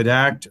than a good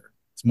actor.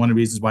 It's one of the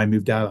reasons why I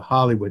moved out of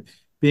Hollywood.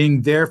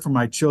 Being there for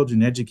my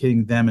children,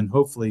 educating them, and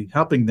hopefully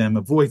helping them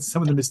avoid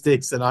some of the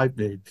mistakes that I've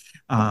made,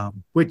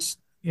 which,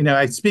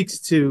 it speaks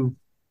to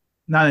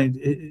not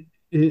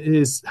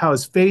is how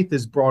his faith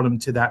has brought him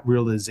to that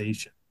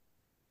realization,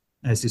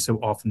 as he so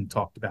often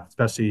talked about,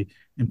 especially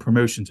in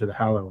promotion to the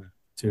Hallow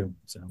too.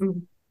 So,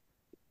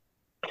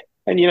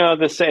 and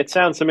it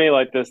sounds to me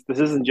like this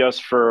isn't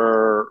just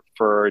for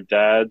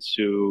dads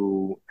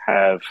who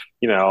have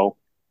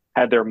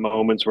had their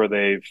moments where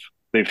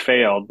they've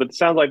failed, but it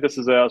sounds like this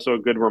is also a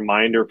good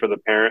reminder for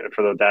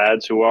the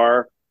dads who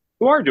are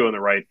doing the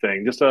right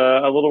thing. Just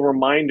a little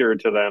reminder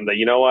to them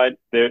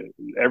that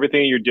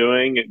everything you're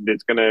doing,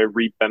 it's going to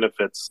reap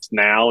benefits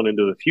now and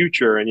into the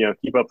future, and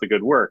keep up the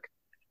good work.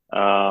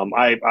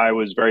 I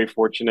was very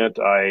fortunate.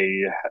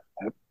 I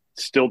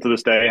still to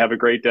this day have a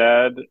great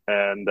dad,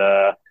 and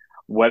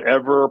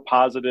whatever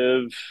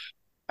positive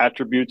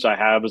attributes I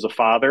have as a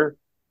father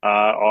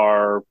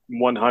are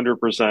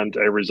 100%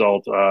 a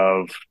result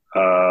of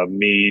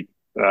me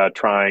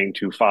trying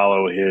to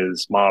follow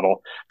his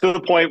model to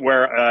the point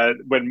where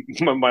when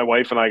my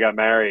wife and I got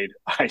married,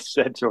 I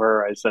said to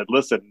her, I said,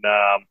 listen,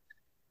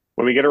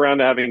 when we get around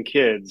to having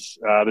kids,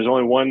 there's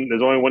only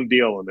one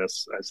deal in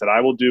this. I said,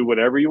 I will do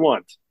whatever you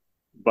want,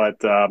 but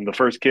the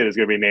first kid is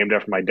going to be named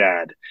after my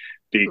dad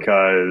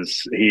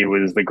because he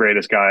was the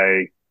greatest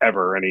guy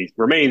ever, and he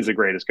remains the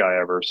greatest guy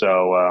ever.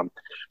 So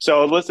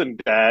listen,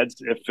 dads,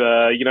 if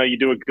you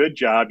do a good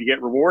job, you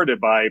get rewarded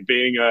by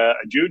being a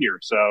junior.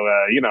 So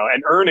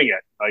and earning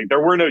it. Like,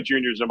 there were no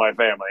juniors in my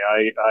family.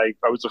 I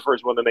was the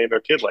first one to name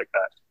their kid like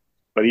that,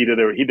 but he did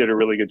a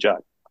really good job.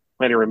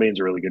 And he remains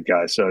a really good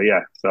guy. So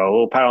yeah, so a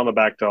little pat on the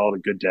back to all the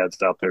good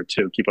dads out there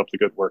too. Keep up the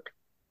good work.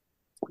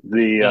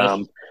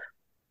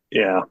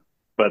 Yeah,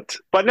 but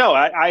no,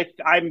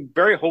 I'm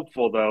very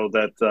hopeful though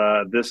that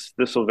this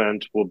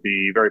event will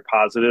be very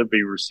positive,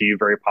 be received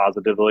very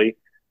positively.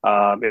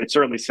 It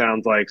certainly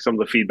sounds like some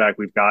of the feedback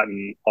we've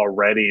gotten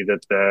already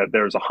that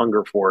there's a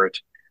hunger for it.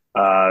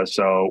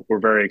 So we're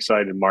very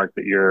excited, Mark,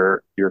 that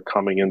you're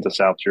coming into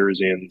South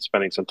Jersey and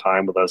spending some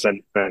time with us,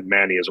 and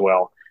Manny as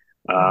well.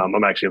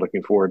 I'm actually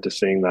looking forward to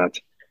seeing that.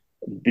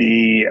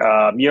 We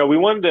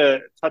wanted to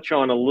touch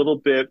on a little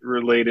bit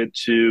related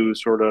to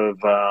sort of,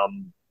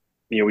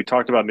 we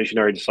talked about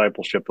missionary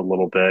discipleship a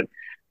little bit,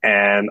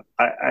 and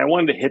I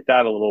wanted to hit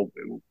that a little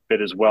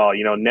bit as well.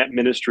 NET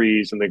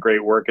Ministries and the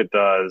great work it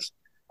does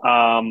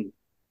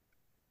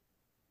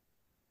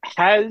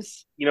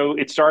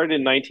it started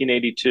in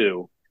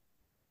 1982.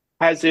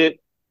 Has it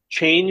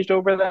changed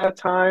over that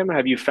time?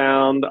 Have you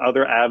found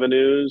other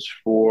avenues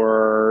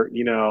for,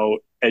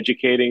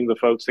 educating the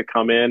folks that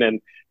come in? And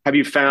have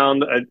you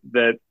found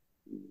that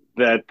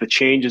the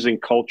changes in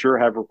culture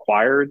have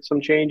required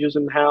some changes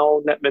in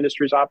how NET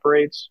Ministries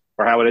operates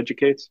or how it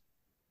educates?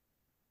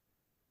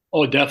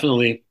 Oh,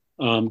 definitely.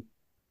 When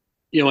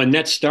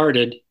NET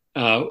started,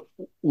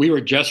 we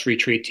were just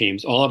retreat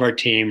teams. All of our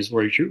teams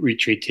were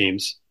retreat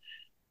teams,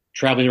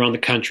 traveling around the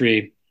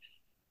country.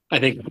 I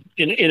think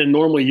in a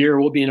normal year,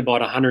 we'll be in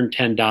about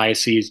 110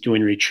 dioceses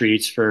doing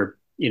retreats for,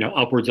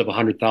 upwards of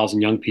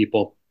 100,000 young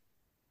people.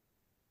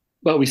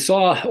 But we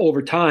saw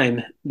over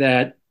time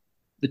that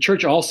the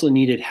church also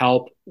needed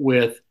help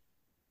with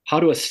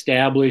how to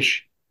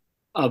establish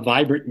a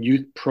vibrant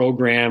youth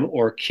program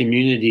or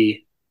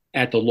community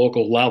at the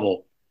local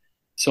level.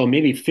 So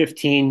maybe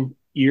 15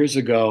 years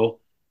ago,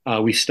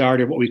 we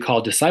started what we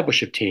call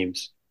discipleship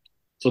teams.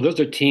 So those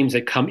are teams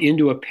that come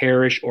into a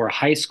parish or a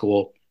high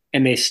school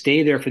and they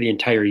stay there for the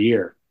entire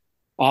year,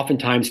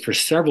 oftentimes for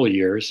several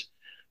years,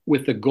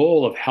 with the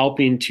goal of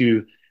helping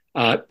to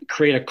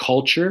create a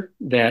culture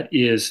that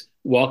is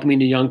welcoming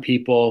to young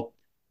people,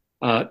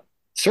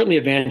 certainly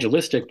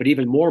evangelistic, but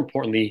even more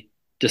importantly,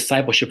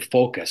 discipleship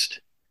focused.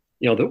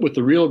 With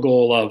the real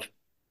goal of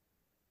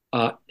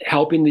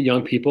helping the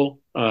young people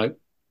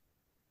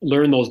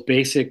learn those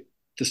basic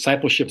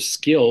discipleship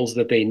skills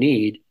that they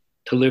need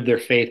to live their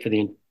faith for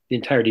the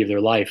entirety of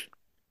their life.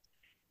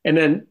 And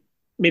then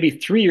maybe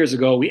 3 years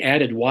ago, we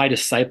added Why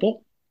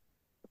Disciple.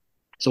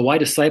 So Why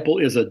Disciple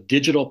is a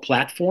digital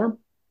platform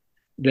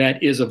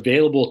that is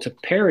available to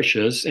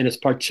parishes, and it's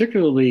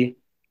particularly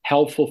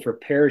helpful for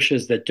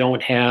parishes that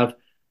don't have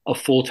a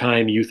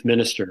full-time youth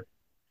minister.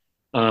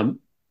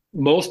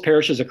 Most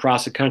parishes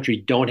across the country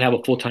don't have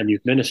a full-time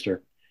youth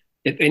minister.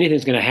 If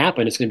anything's going to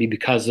happen, it's going to be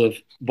because of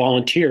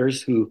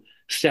volunteers who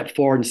step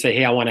forward and say,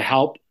 hey, I want to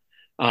help.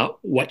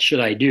 What should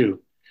I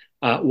do?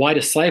 Why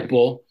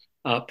Disciple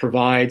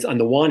provides, on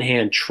the one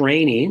hand,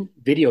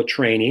 video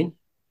training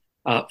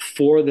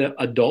for the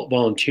adult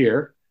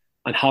volunteer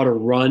on how to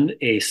run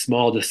a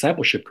small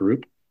discipleship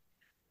group.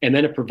 And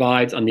then it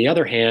provides, on the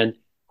other hand,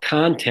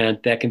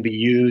 content that can be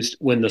used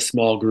when the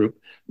small group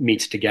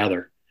meets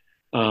together.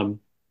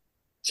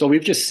 So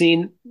we've just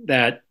seen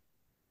that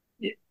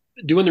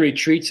doing the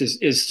retreats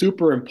is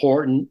super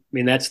important. I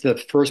mean, that's the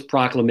first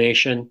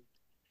proclamation,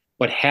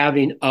 but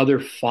having other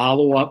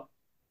follow-up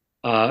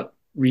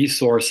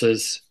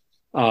resources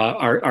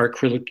are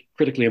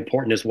critically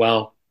important as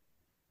well.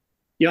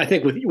 I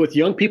think with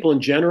young people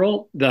in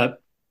general, their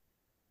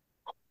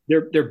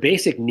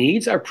basic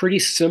needs are pretty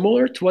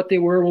similar to what they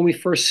were when we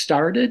first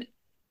started,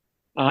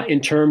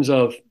 in terms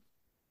of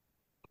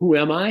who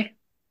am I?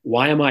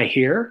 Why am I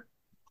here?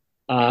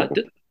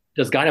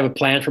 Does God have a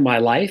plan for my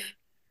life?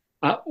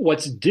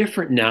 What's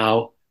different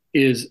now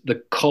is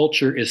the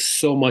culture is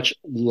so much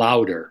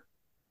louder,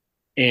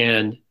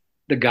 and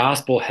the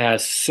gospel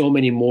has so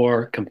many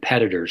more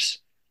competitors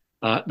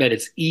that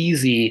it's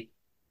easy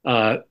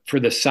for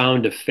the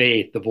sound of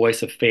faith, the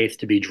voice of faith,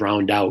 to be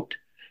drowned out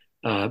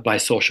by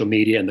social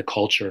media and the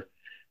culture.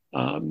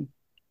 And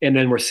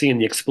then we're seeing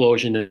the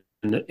explosion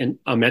in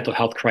a mental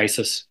health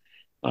crisis.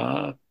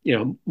 More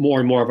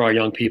and more of our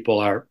young people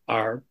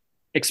are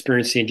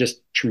experiencing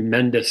just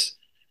tremendous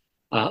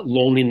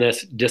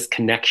loneliness,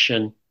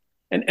 disconnection.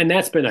 And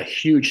that's been a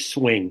huge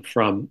swing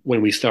from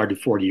when we started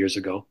 40 years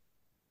ago.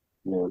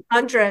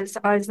 Andres,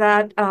 is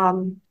that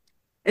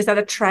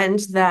a trend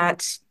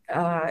that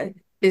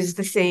is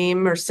the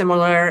same or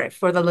similar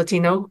for the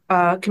Latino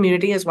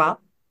community as well?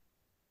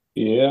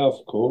 Yeah,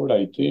 of course.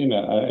 I think,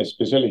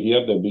 especially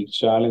here, the big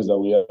challenge that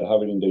we are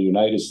having in the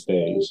United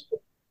States,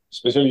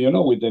 especially,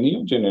 with the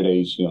new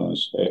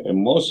generations,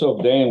 and most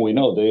of them, we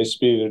know they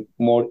speak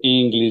more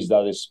English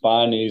than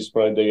Spanish,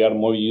 but they are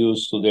more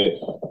used to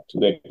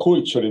the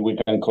culture, if we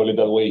can call it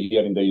that way,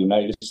 here in the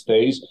United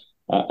States.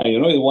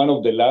 And one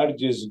of the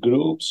largest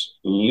groups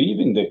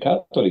leaving the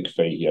Catholic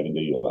faith here in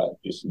the U.S.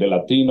 is the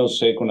Latino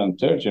second and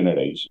third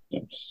generation.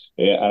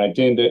 And I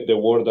think that the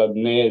work that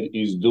NET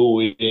is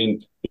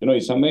doing,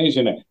 it's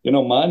amazing.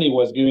 Manny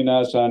was giving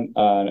us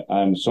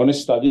some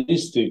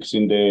statistics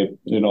in the,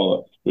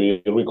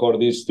 we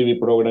record this TV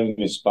program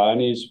in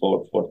Spanish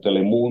for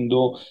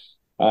Telemundo.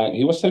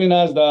 He was telling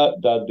us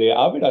that the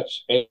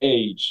average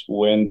age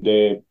when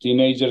the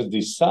teenagers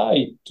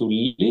decide to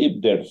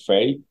leave their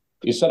faith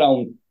is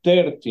around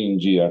 13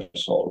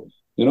 years old.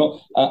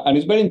 And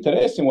it's very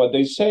interesting what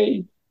they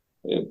say.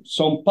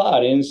 Some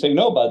parents say,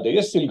 no, but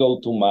they still go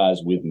to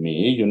Mass with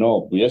me,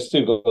 we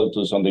still go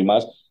to Sunday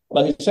Mass.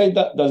 But he said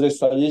that the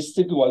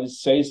statistic, what it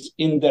says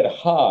in their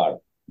heart,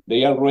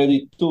 they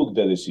already took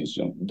the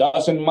decision.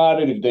 Doesn't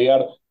matter if they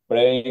are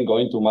praying,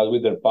 going to Mass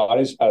with their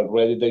parents,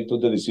 already they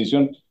took the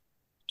decision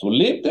to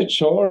leave the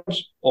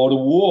church, or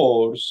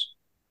worse,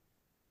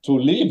 to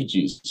leave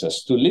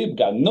Jesus, to leave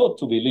God, not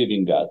to believe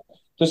in God.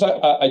 So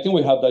I think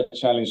we have that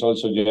challenge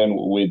also, Jen,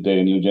 with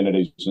the new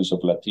generations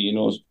of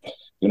Latinos,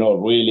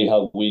 really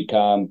how we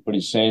can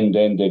present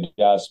them the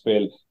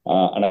gospel.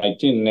 And I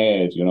think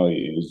NET,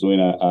 is doing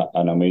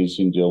an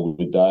amazing job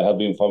with that. I have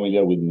been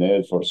familiar with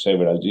NET for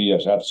several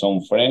years. I have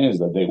some friends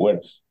that they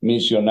were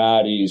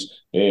missionaries.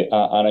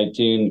 And I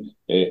think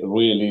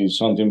really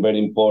something very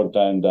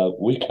important that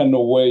we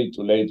cannot wait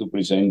too late to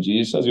present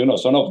Jesus.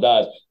 Some of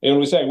that, I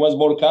always say I was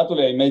born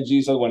Catholic. I met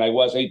Jesus when I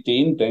was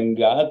 18, thank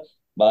God.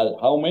 But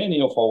how many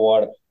of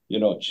our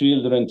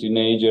children,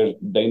 teenagers,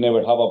 they never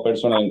have a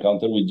personal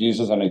encounter with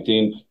Jesus, and I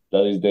think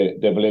that is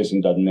the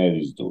blessing that NET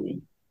is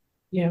doing.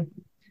 Yeah.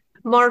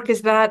 Mark,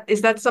 is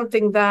that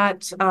something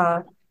that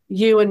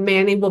you and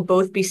Manny will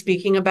both be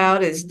speaking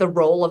about, is the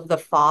role of the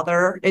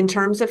father in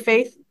terms of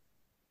faith?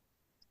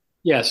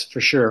 Yes, for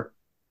sure.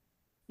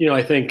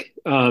 I think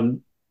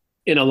in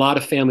a lot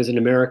of families in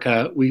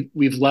America,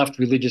 we've left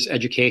religious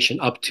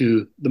education up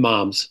to the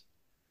moms,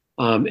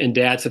 and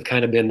dads have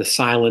kind of been the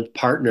silent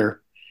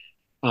partner.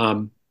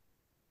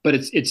 But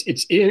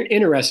it's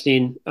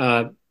interesting.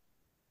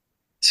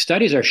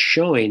 Studies are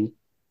showing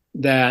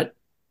that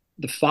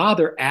the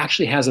father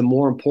actually has a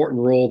more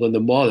important role than the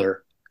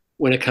mother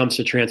when it comes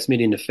to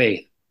transmitting the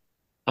faith.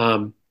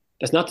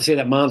 That's not to say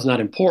that mom's not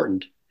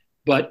important,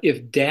 but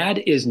if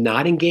dad is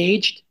not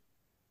engaged,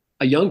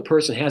 a young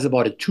person has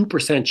about a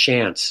 2%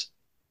 chance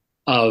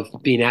of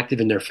being active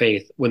in their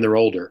faith when they're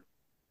older.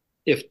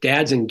 If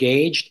dad's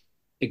engaged,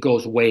 it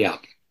goes way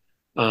up.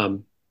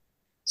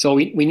 So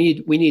we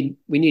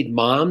need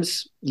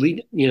moms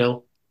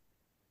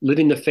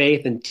living the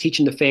faith and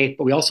teaching the faith,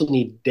 but we also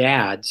need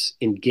dads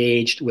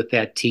engaged with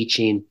that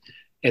teaching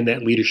and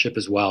that leadership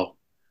as well.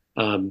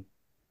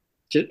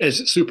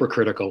 As super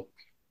critical.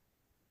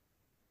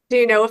 Do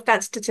you know if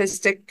that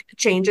statistic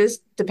changes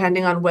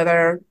depending on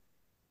whether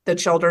the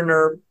children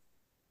are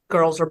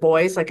girls or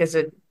boys? Like, is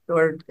it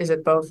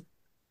both?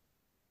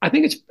 I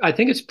think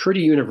it's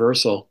pretty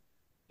universal.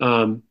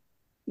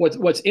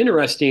 What's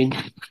interesting,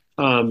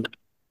 a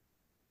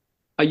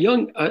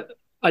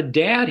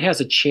dad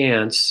has a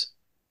chance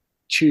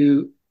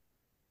to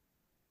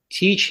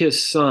teach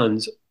his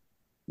sons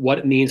what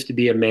it means to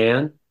be a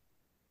man,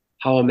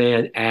 how a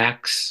man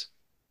acts,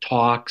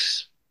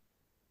 talks,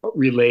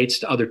 relates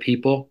to other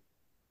people.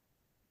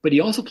 But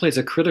he also plays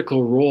a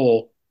critical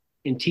role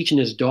in teaching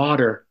his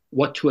daughter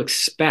what to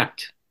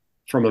expect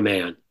from a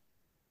man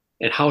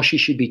and how she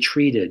should be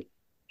treated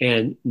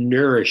and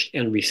nourished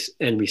and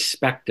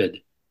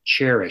respected,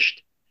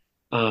 cherished.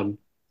 So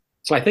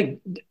I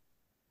think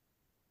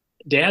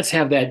dads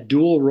have that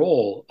dual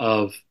role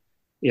of,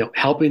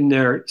 helping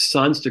their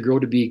sons to grow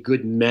to be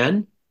good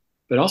men,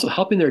 but also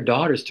helping their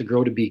daughters to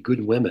grow to be good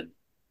women.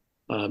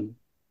 And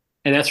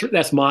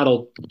that's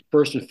modeled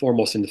first and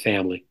foremost in the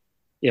family.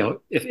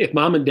 If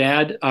mom and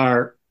dad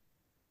are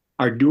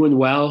doing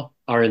well,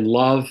 are in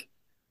love,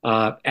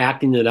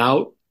 acting it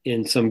out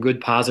in some good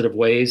positive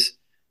ways,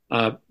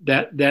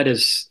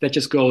 that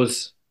just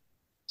goes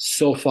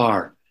so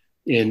far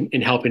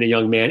in helping a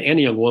young man and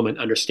a young woman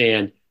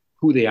understand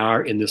who they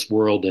are in this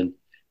world and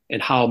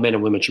how men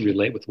and women should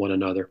relate with one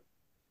another.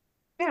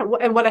 Yeah,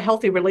 and what a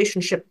healthy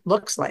relationship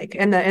looks like,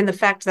 and the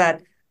fact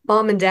that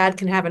mom and dad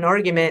can have an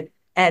argument,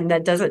 and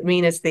that doesn't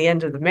mean it's the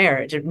end of the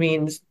marriage. It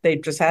means they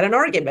just had an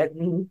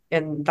argument,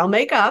 and they'll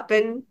make up,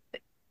 and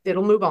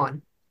it'll move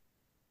on.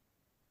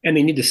 And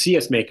they need to see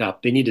us make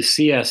up. They need to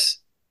see us.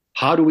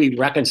 How do we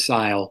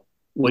reconcile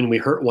when we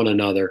hurt one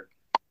another?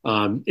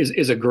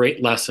 Is a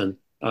great lesson,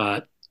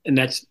 and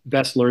that's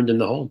best learned in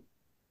the home.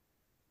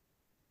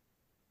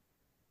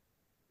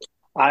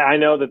 I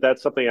know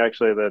that's something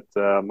actually that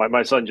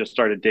my son just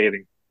started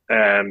dating,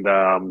 and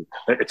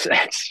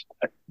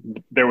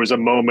there was a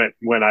moment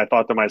when I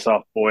thought to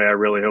myself, "Boy, I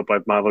really hope I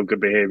model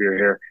good behavior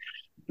here."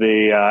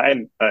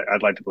 And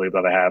I'd like to believe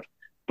that I have,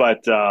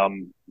 but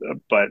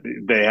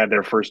they had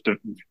their first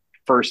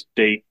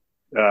date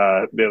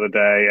the other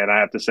day, and I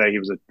have to say he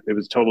was a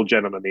total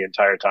gentleman the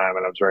entire time,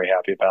 and I was very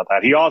happy about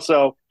that. He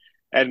also,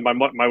 and my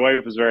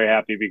wife was very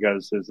happy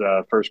because his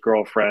first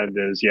girlfriend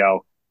is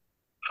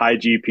high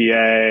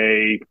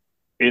GPA,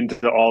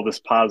 into all this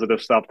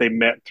positive stuff. They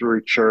met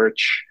through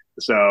church,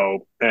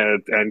 so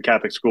and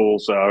Catholic school.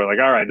 So we're like,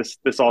 all right,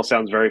 this all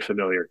sounds very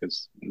familiar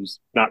because it was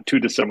not too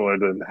dissimilar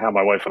than how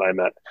my wife and I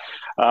met.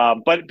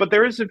 But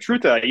there is some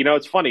truth to that.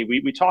 It's funny.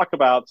 We talk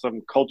about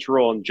some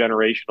cultural and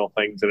generational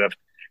things that have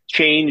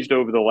changed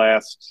over the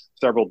last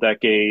several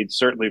decades.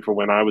 Certainly from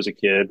when I was a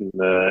kid in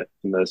the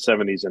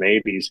 70s and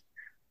 80s.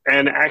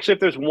 And actually,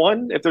 if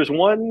there's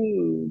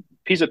one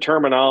piece of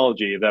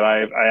terminology that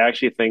I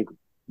actually think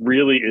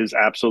really is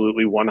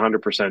absolutely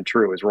 100%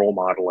 true, is role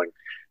modeling.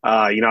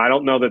 I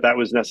don't know that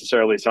was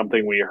necessarily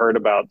something we heard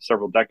about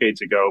several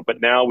decades ago, but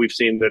now we've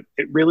seen that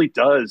it really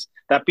does.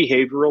 That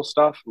behavioral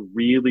stuff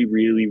really,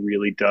 really,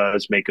 really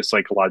does make a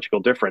psychological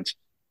difference.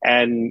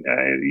 And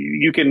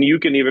you can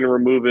even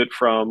remove it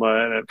from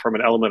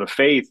an element of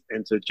faith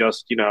into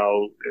just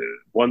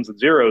ones and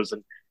zeros,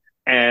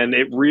 and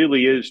it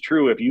really is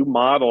true. If you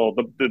model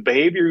the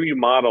behavior you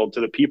model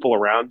to the people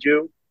around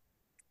you,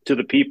 to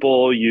the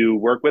people you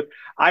work with.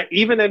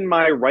 Even in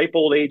my ripe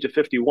old age of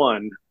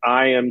 51,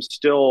 I am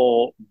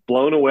still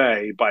blown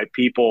away by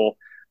people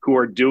who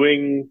are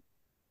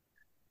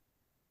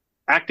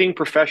acting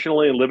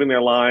professionally and living their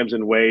lives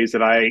in ways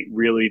that I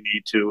really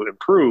need to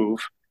improve.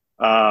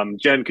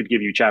 Jen could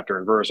give you chapter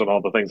and verse on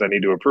all the things I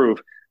need to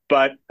improve,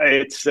 but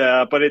it's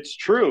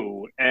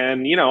true.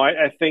 And,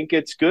 I think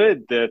it's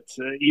good that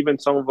even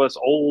some of us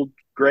old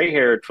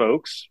gray-haired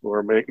folks,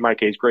 or in my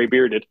case,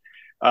 gray-bearded,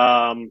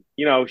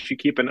 should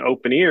keep an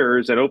open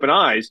ears and open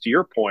eyes. To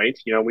your point,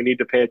 we need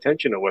to pay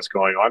attention to what's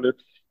going on,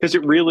 because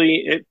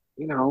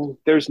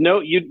there's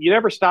you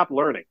never stop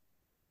learning.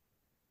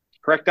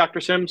 Correct, Dr.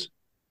 Sims?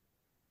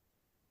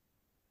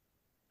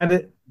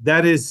 And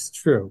that is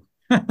true.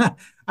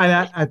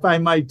 If I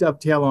might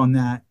dovetail on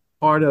that,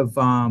 part of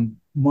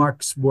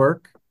Mark's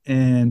work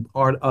and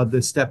part of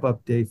the Step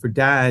Up Day for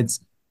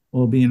Dads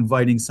will be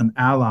inviting some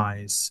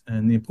allies,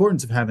 and the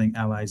importance of having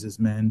allies as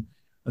men.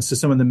 So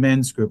some of the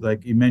men's group,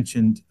 like you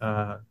mentioned,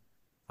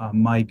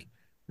 Mike,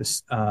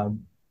 this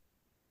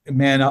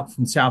man up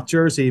from South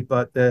Jersey,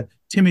 but the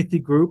Timothy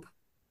group.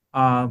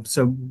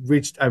 So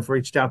I've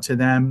reached out to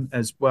them,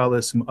 as well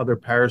as some other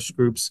parish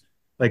groups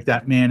like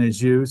That Man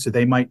Is You. So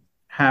they might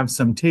have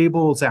some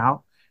tables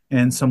out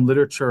and some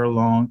literature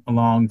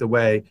along the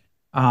way,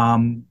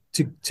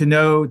 to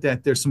know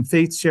that there's some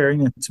faith sharing,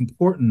 and it's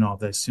important in all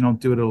this. You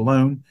don't do it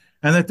alone,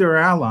 and that there are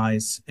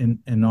allies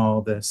in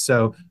all this.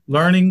 So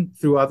learning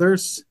through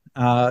others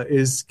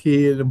is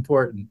key and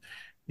important.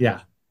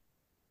 Yeah.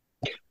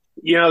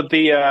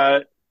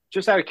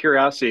 Just out of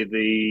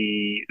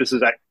curiosity, this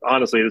is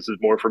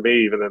more for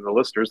me even than the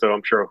listeners, though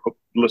I'm sure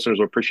listeners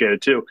will appreciate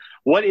it too.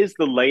 What is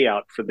the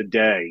layout for the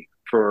day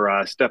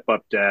for Step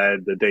Up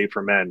Dad, the Day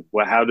for Men?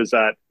 What's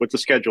the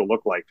schedule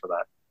look like for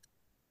that?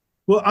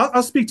 Well,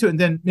 I'll speak to it, and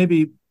then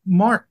maybe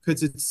Mark,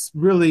 because it's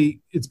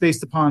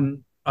based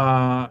upon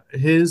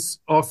his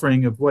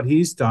offering of what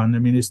he's done. I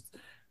mean, there's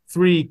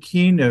 3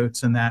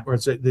 keynotes in that, where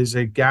there's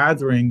a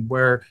gathering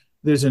where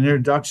there's an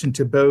introduction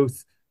to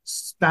both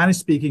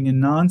Spanish-speaking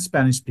and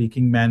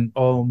non-Spanish-speaking men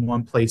all in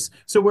one place.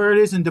 So where it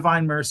is in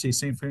Divine Mercy,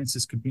 St.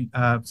 Francis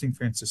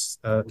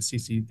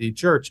CCD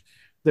Church,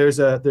 there's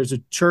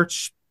a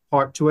church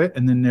part to it,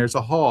 and then there's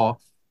a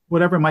hall.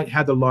 Whatever might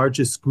have the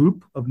largest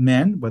group of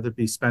men, whether it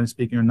be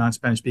Spanish-speaking or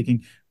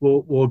non-Spanish-speaking,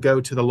 will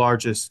go to the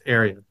largest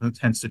area,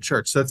 hence the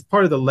church. So that's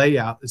part of the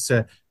layout, is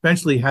to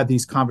eventually have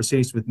these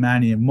conversations with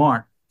Manny and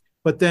Mark.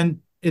 But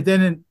then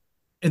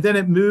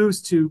it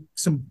moves to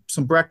some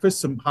breakfast,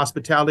 some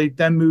hospitality,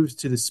 then moves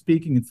to the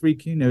speaking and 3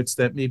 keynotes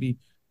that maybe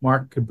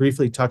Mark could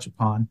briefly touch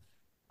upon.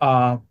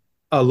 A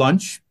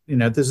lunch,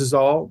 this is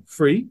all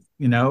free,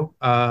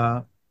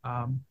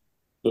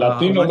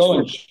 Latino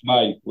lunch,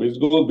 Mike. It's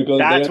good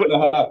because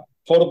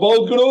for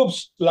both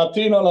groups,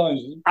 Latino lunch.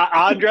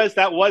 Andres,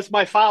 that was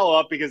my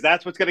follow-up, because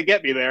that's what's going to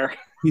get me there.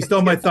 He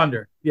stole my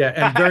thunder. Yeah,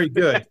 and very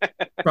good,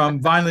 from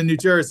Vineland, New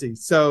Jersey.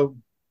 So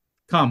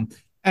come.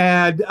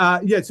 And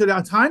so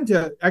now time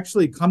to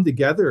actually come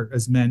together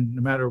as men,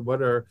 no matter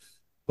what our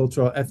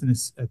cultural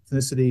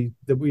ethnicity,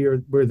 that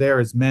we're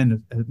there as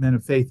men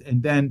of faith.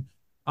 And then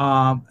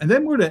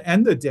we're to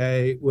end the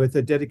day with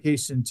a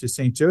dedication to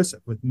Saint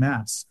Joseph with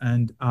Mass,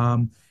 and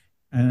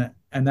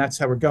that's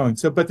how we're going.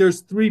 So, but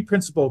there's 3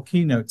 principal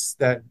keynotes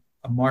that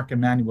Mark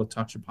and Manny will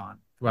touch upon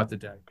throughout the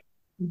day.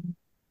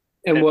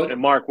 And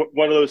Mark,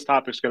 what are those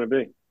topics going to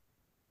be?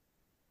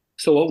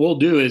 So what we'll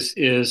do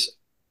is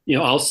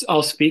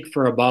I'll speak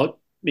for about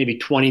maybe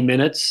 20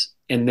 minutes,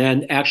 and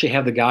then actually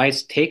have the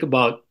guys take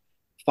about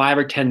 5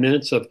 or 10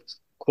 minutes of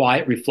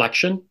quiet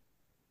reflection,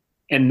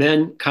 and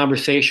then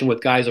conversation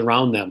with guys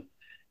around them.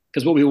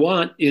 Because what we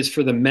want is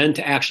for the men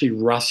to actually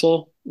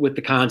wrestle with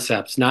the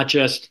concepts, not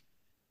just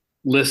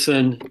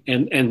listen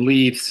and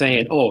leave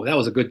saying, "Oh, that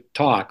was a good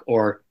talk,"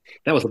 or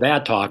 "That was a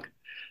bad talk,"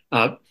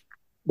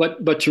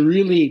 but to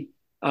really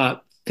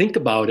think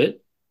about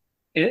it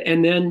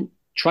and then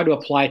try to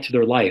apply it to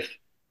their life.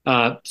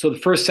 So the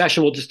first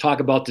session we'll just talk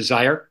about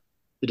desire,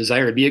 the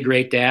desire to be a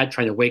great dad,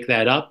 trying to wake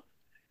that up.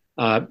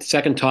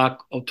 Second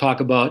talk, I'll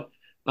talk about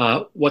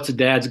what's a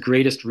dad's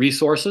greatest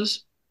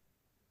resources,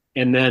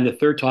 and then the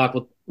third talk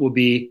will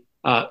be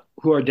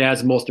who are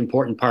dad's most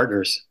important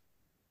partners.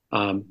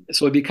 So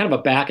it'd be kind of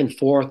a back and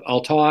forth.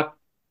 I'll talk,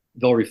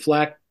 they'll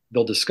reflect,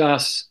 they'll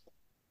discuss.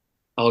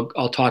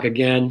 I'll talk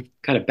again,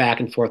 kind of back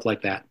and forth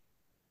like that.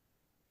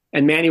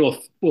 And Manny will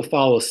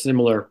follow a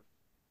similar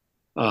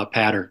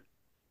pattern.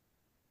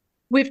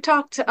 We've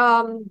talked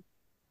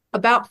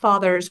about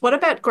fathers. What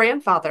about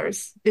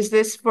grandfathers? Is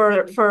this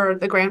for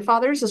the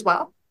grandfathers as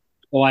well?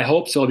 Well, I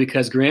hope so,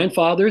 because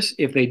grandfathers,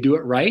 if they do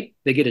it right,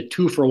 they get a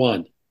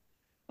 2-for-1.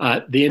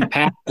 They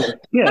impact their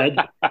kid,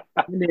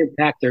 and they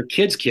impact their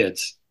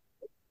kids.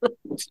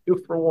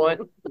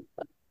 2-for-1.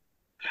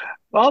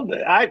 Well,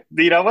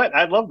 you know what?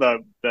 I love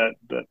the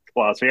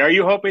philosophy. Are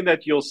you hoping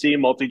that you'll see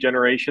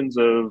multi-generations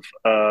of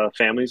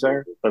families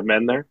there, of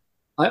men there?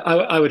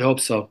 I would hope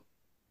so.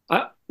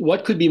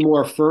 What could be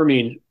more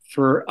affirming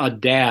for a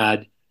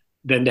dad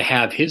than to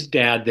have his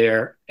dad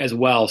there as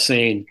well,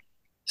 saying,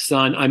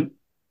 "Son,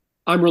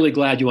 I'm really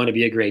glad you want to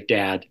be a great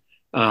dad.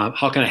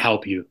 How can I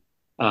help you?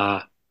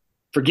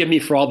 Forgive me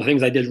for all the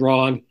things I did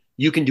wrong.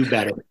 You can do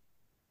better."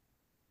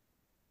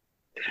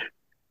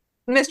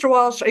 Mr.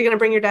 Walsh, are you going to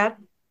bring your dad?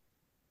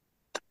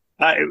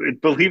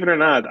 Believe it or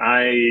not,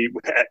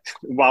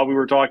 while we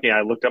were talking,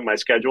 I looked up my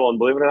schedule, and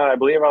believe it or not, I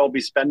believe I will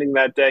be spending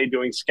that day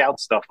doing Scout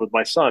stuff with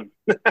my son,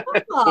 Boy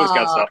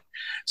Scout stuff.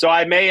 So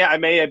I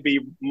may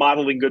be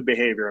modeling good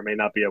behavior. I may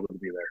not be able to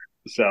be there.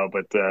 So,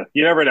 but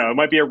you never know. It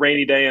might be a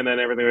rainy day, and then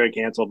everything will get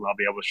canceled, and I'll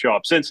be able to show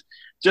up. Since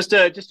just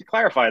to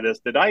clarify this,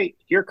 did I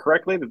hear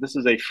correctly that this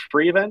is a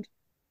free event?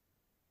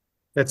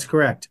 That's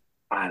correct.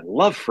 I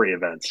love free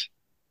events.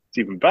 It's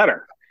even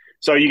better.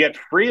 So you get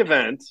free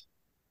events,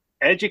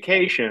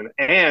 education,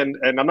 and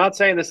I'm not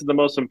saying this is the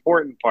most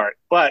important part,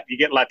 but you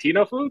get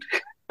Latino food.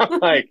 I'm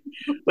like,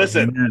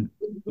 listen,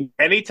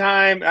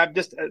 anytime I'm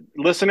just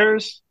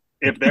listeners,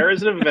 if there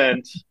is an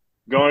event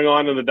going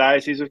on in the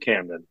Diocese of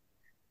Camden,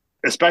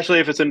 especially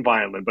if it's in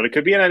Vineland, but it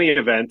could be in any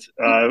event,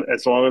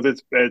 as long as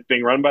it's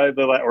being run by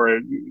or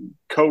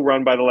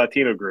co-run by the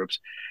Latino groups,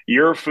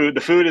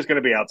 the food is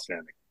going to be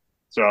outstanding.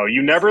 So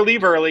you never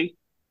leave early.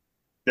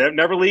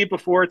 Never leave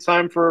before it's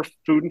time for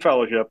food and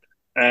fellowship,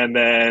 and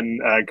then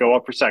go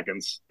up for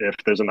seconds if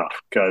there's enough,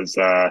 because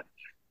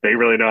they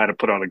really know how to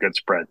put on a good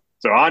spread.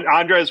 So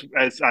Andres,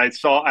 as I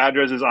saw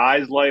Andres'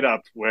 eyes light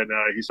up when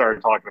he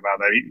started talking about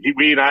that.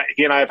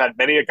 He and I have had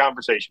many a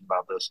conversation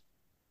about this.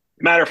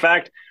 Matter of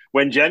fact,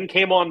 when Jen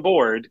came on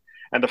board,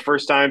 and the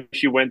first time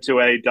she went to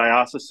a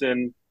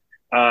diocesan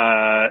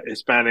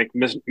Hispanic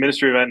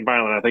ministry event in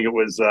Vineland, I think it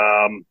was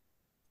it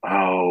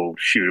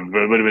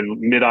would have been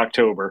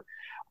mid-October.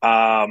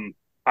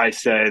 I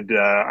said,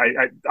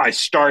 I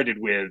started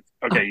with,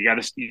 okay, you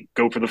got to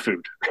go for the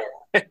food.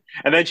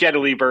 And then she had to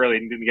leave early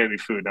and didn't get any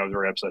food, and I was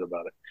very upset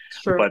about it.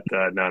 Sure. But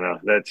no,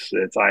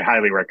 I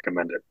highly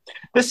recommend it.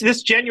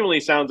 This genuinely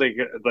sounds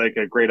like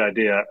a great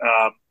idea.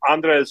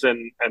 Andres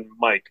and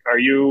Mike, are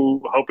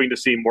you hoping to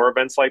see more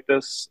events like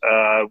this,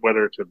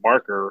 whether it's with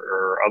Mark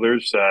or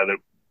others, that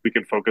we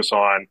can focus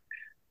on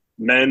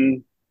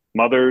men,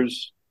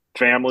 mothers,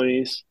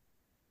 families?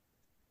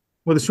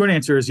 Well, the short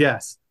answer is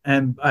yes.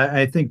 And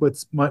I think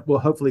what will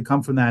hopefully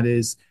come from that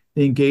is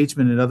the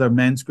engagement in other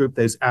men's group.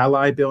 There's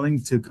ally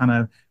building to kind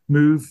of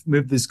move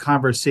these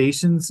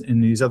conversations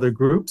in these other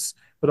groups,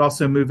 but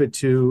also move it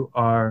to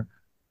our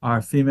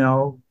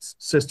female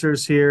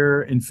sisters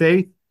here in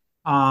faith,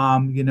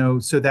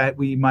 so that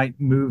we might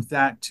move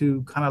that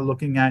to kind of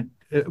looking at,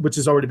 which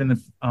has already been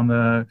on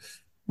the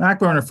back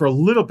burner for a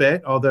little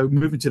bit, although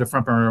moving to the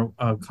front burner,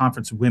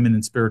 Conference of Women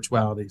in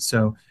Spirituality.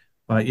 So,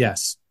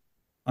 yes.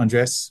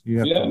 Andres, you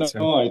have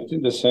I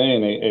think the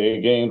same.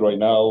 Again, right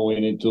now we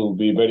need to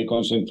be very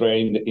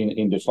concentrated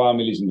in the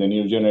families, in the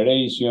new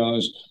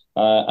generations,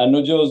 and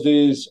not just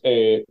this,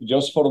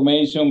 just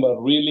formation, but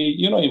really,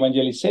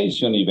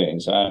 evangelization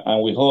events.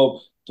 And we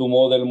hope to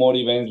model more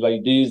events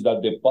like this,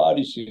 that the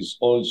parishes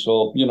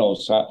also,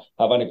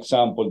 have an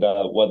example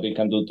that what they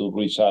can do to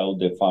reach out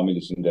the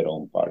families in their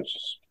own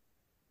parishes.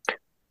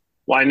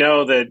 Well, I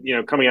know that,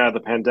 coming out of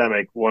the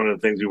pandemic, one of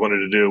the things we wanted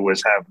to do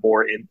was have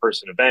more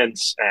in-person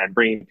events and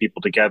bringing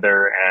people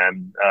together.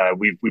 And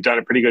we've done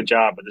a pretty good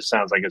job, but this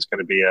sounds like it's going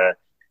to be an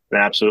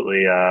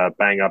absolutely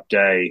bang-up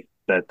day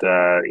that,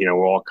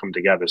 we'll all come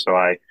together. So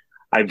I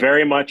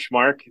very much,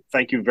 Mark,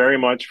 thank you very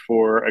much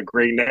for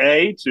agreeing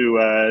to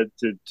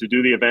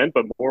do the event,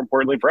 but more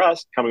importantly for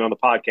us coming on the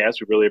podcast.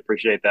 We really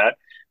appreciate that.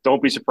 Don't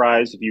be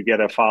surprised if you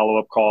get a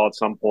follow-up call at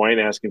some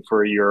point asking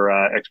for your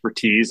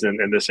expertise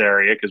in this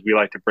area, because we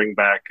like to bring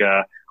back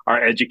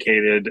our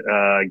educated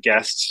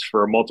guests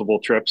for multiple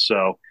trips.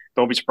 So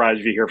don't be surprised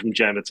if you hear from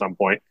Jen at some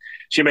point.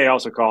 She may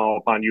also call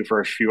upon you for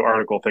a few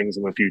article things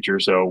in the future.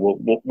 So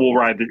we'll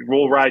ride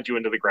you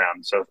into the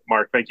ground. So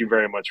Mark, thank you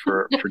very much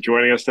for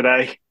joining us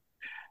today.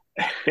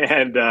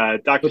 And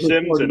Dr.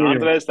 Sims and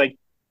Andres, thank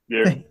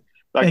you.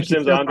 Dr.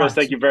 Sims and Andres,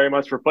 thank you very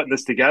much for putting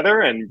this together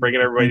and bringing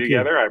everybody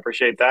together. I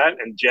appreciate that.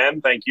 And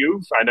Jen, thank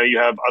you. I know you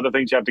have other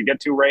things you have to get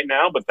to right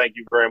now, but thank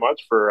you very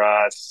much for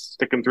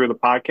sticking through the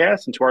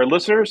podcast. And to our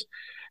listeners,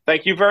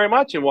 thank you very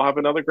much. And we'll have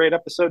another great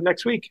episode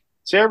next week.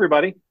 See you,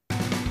 everybody.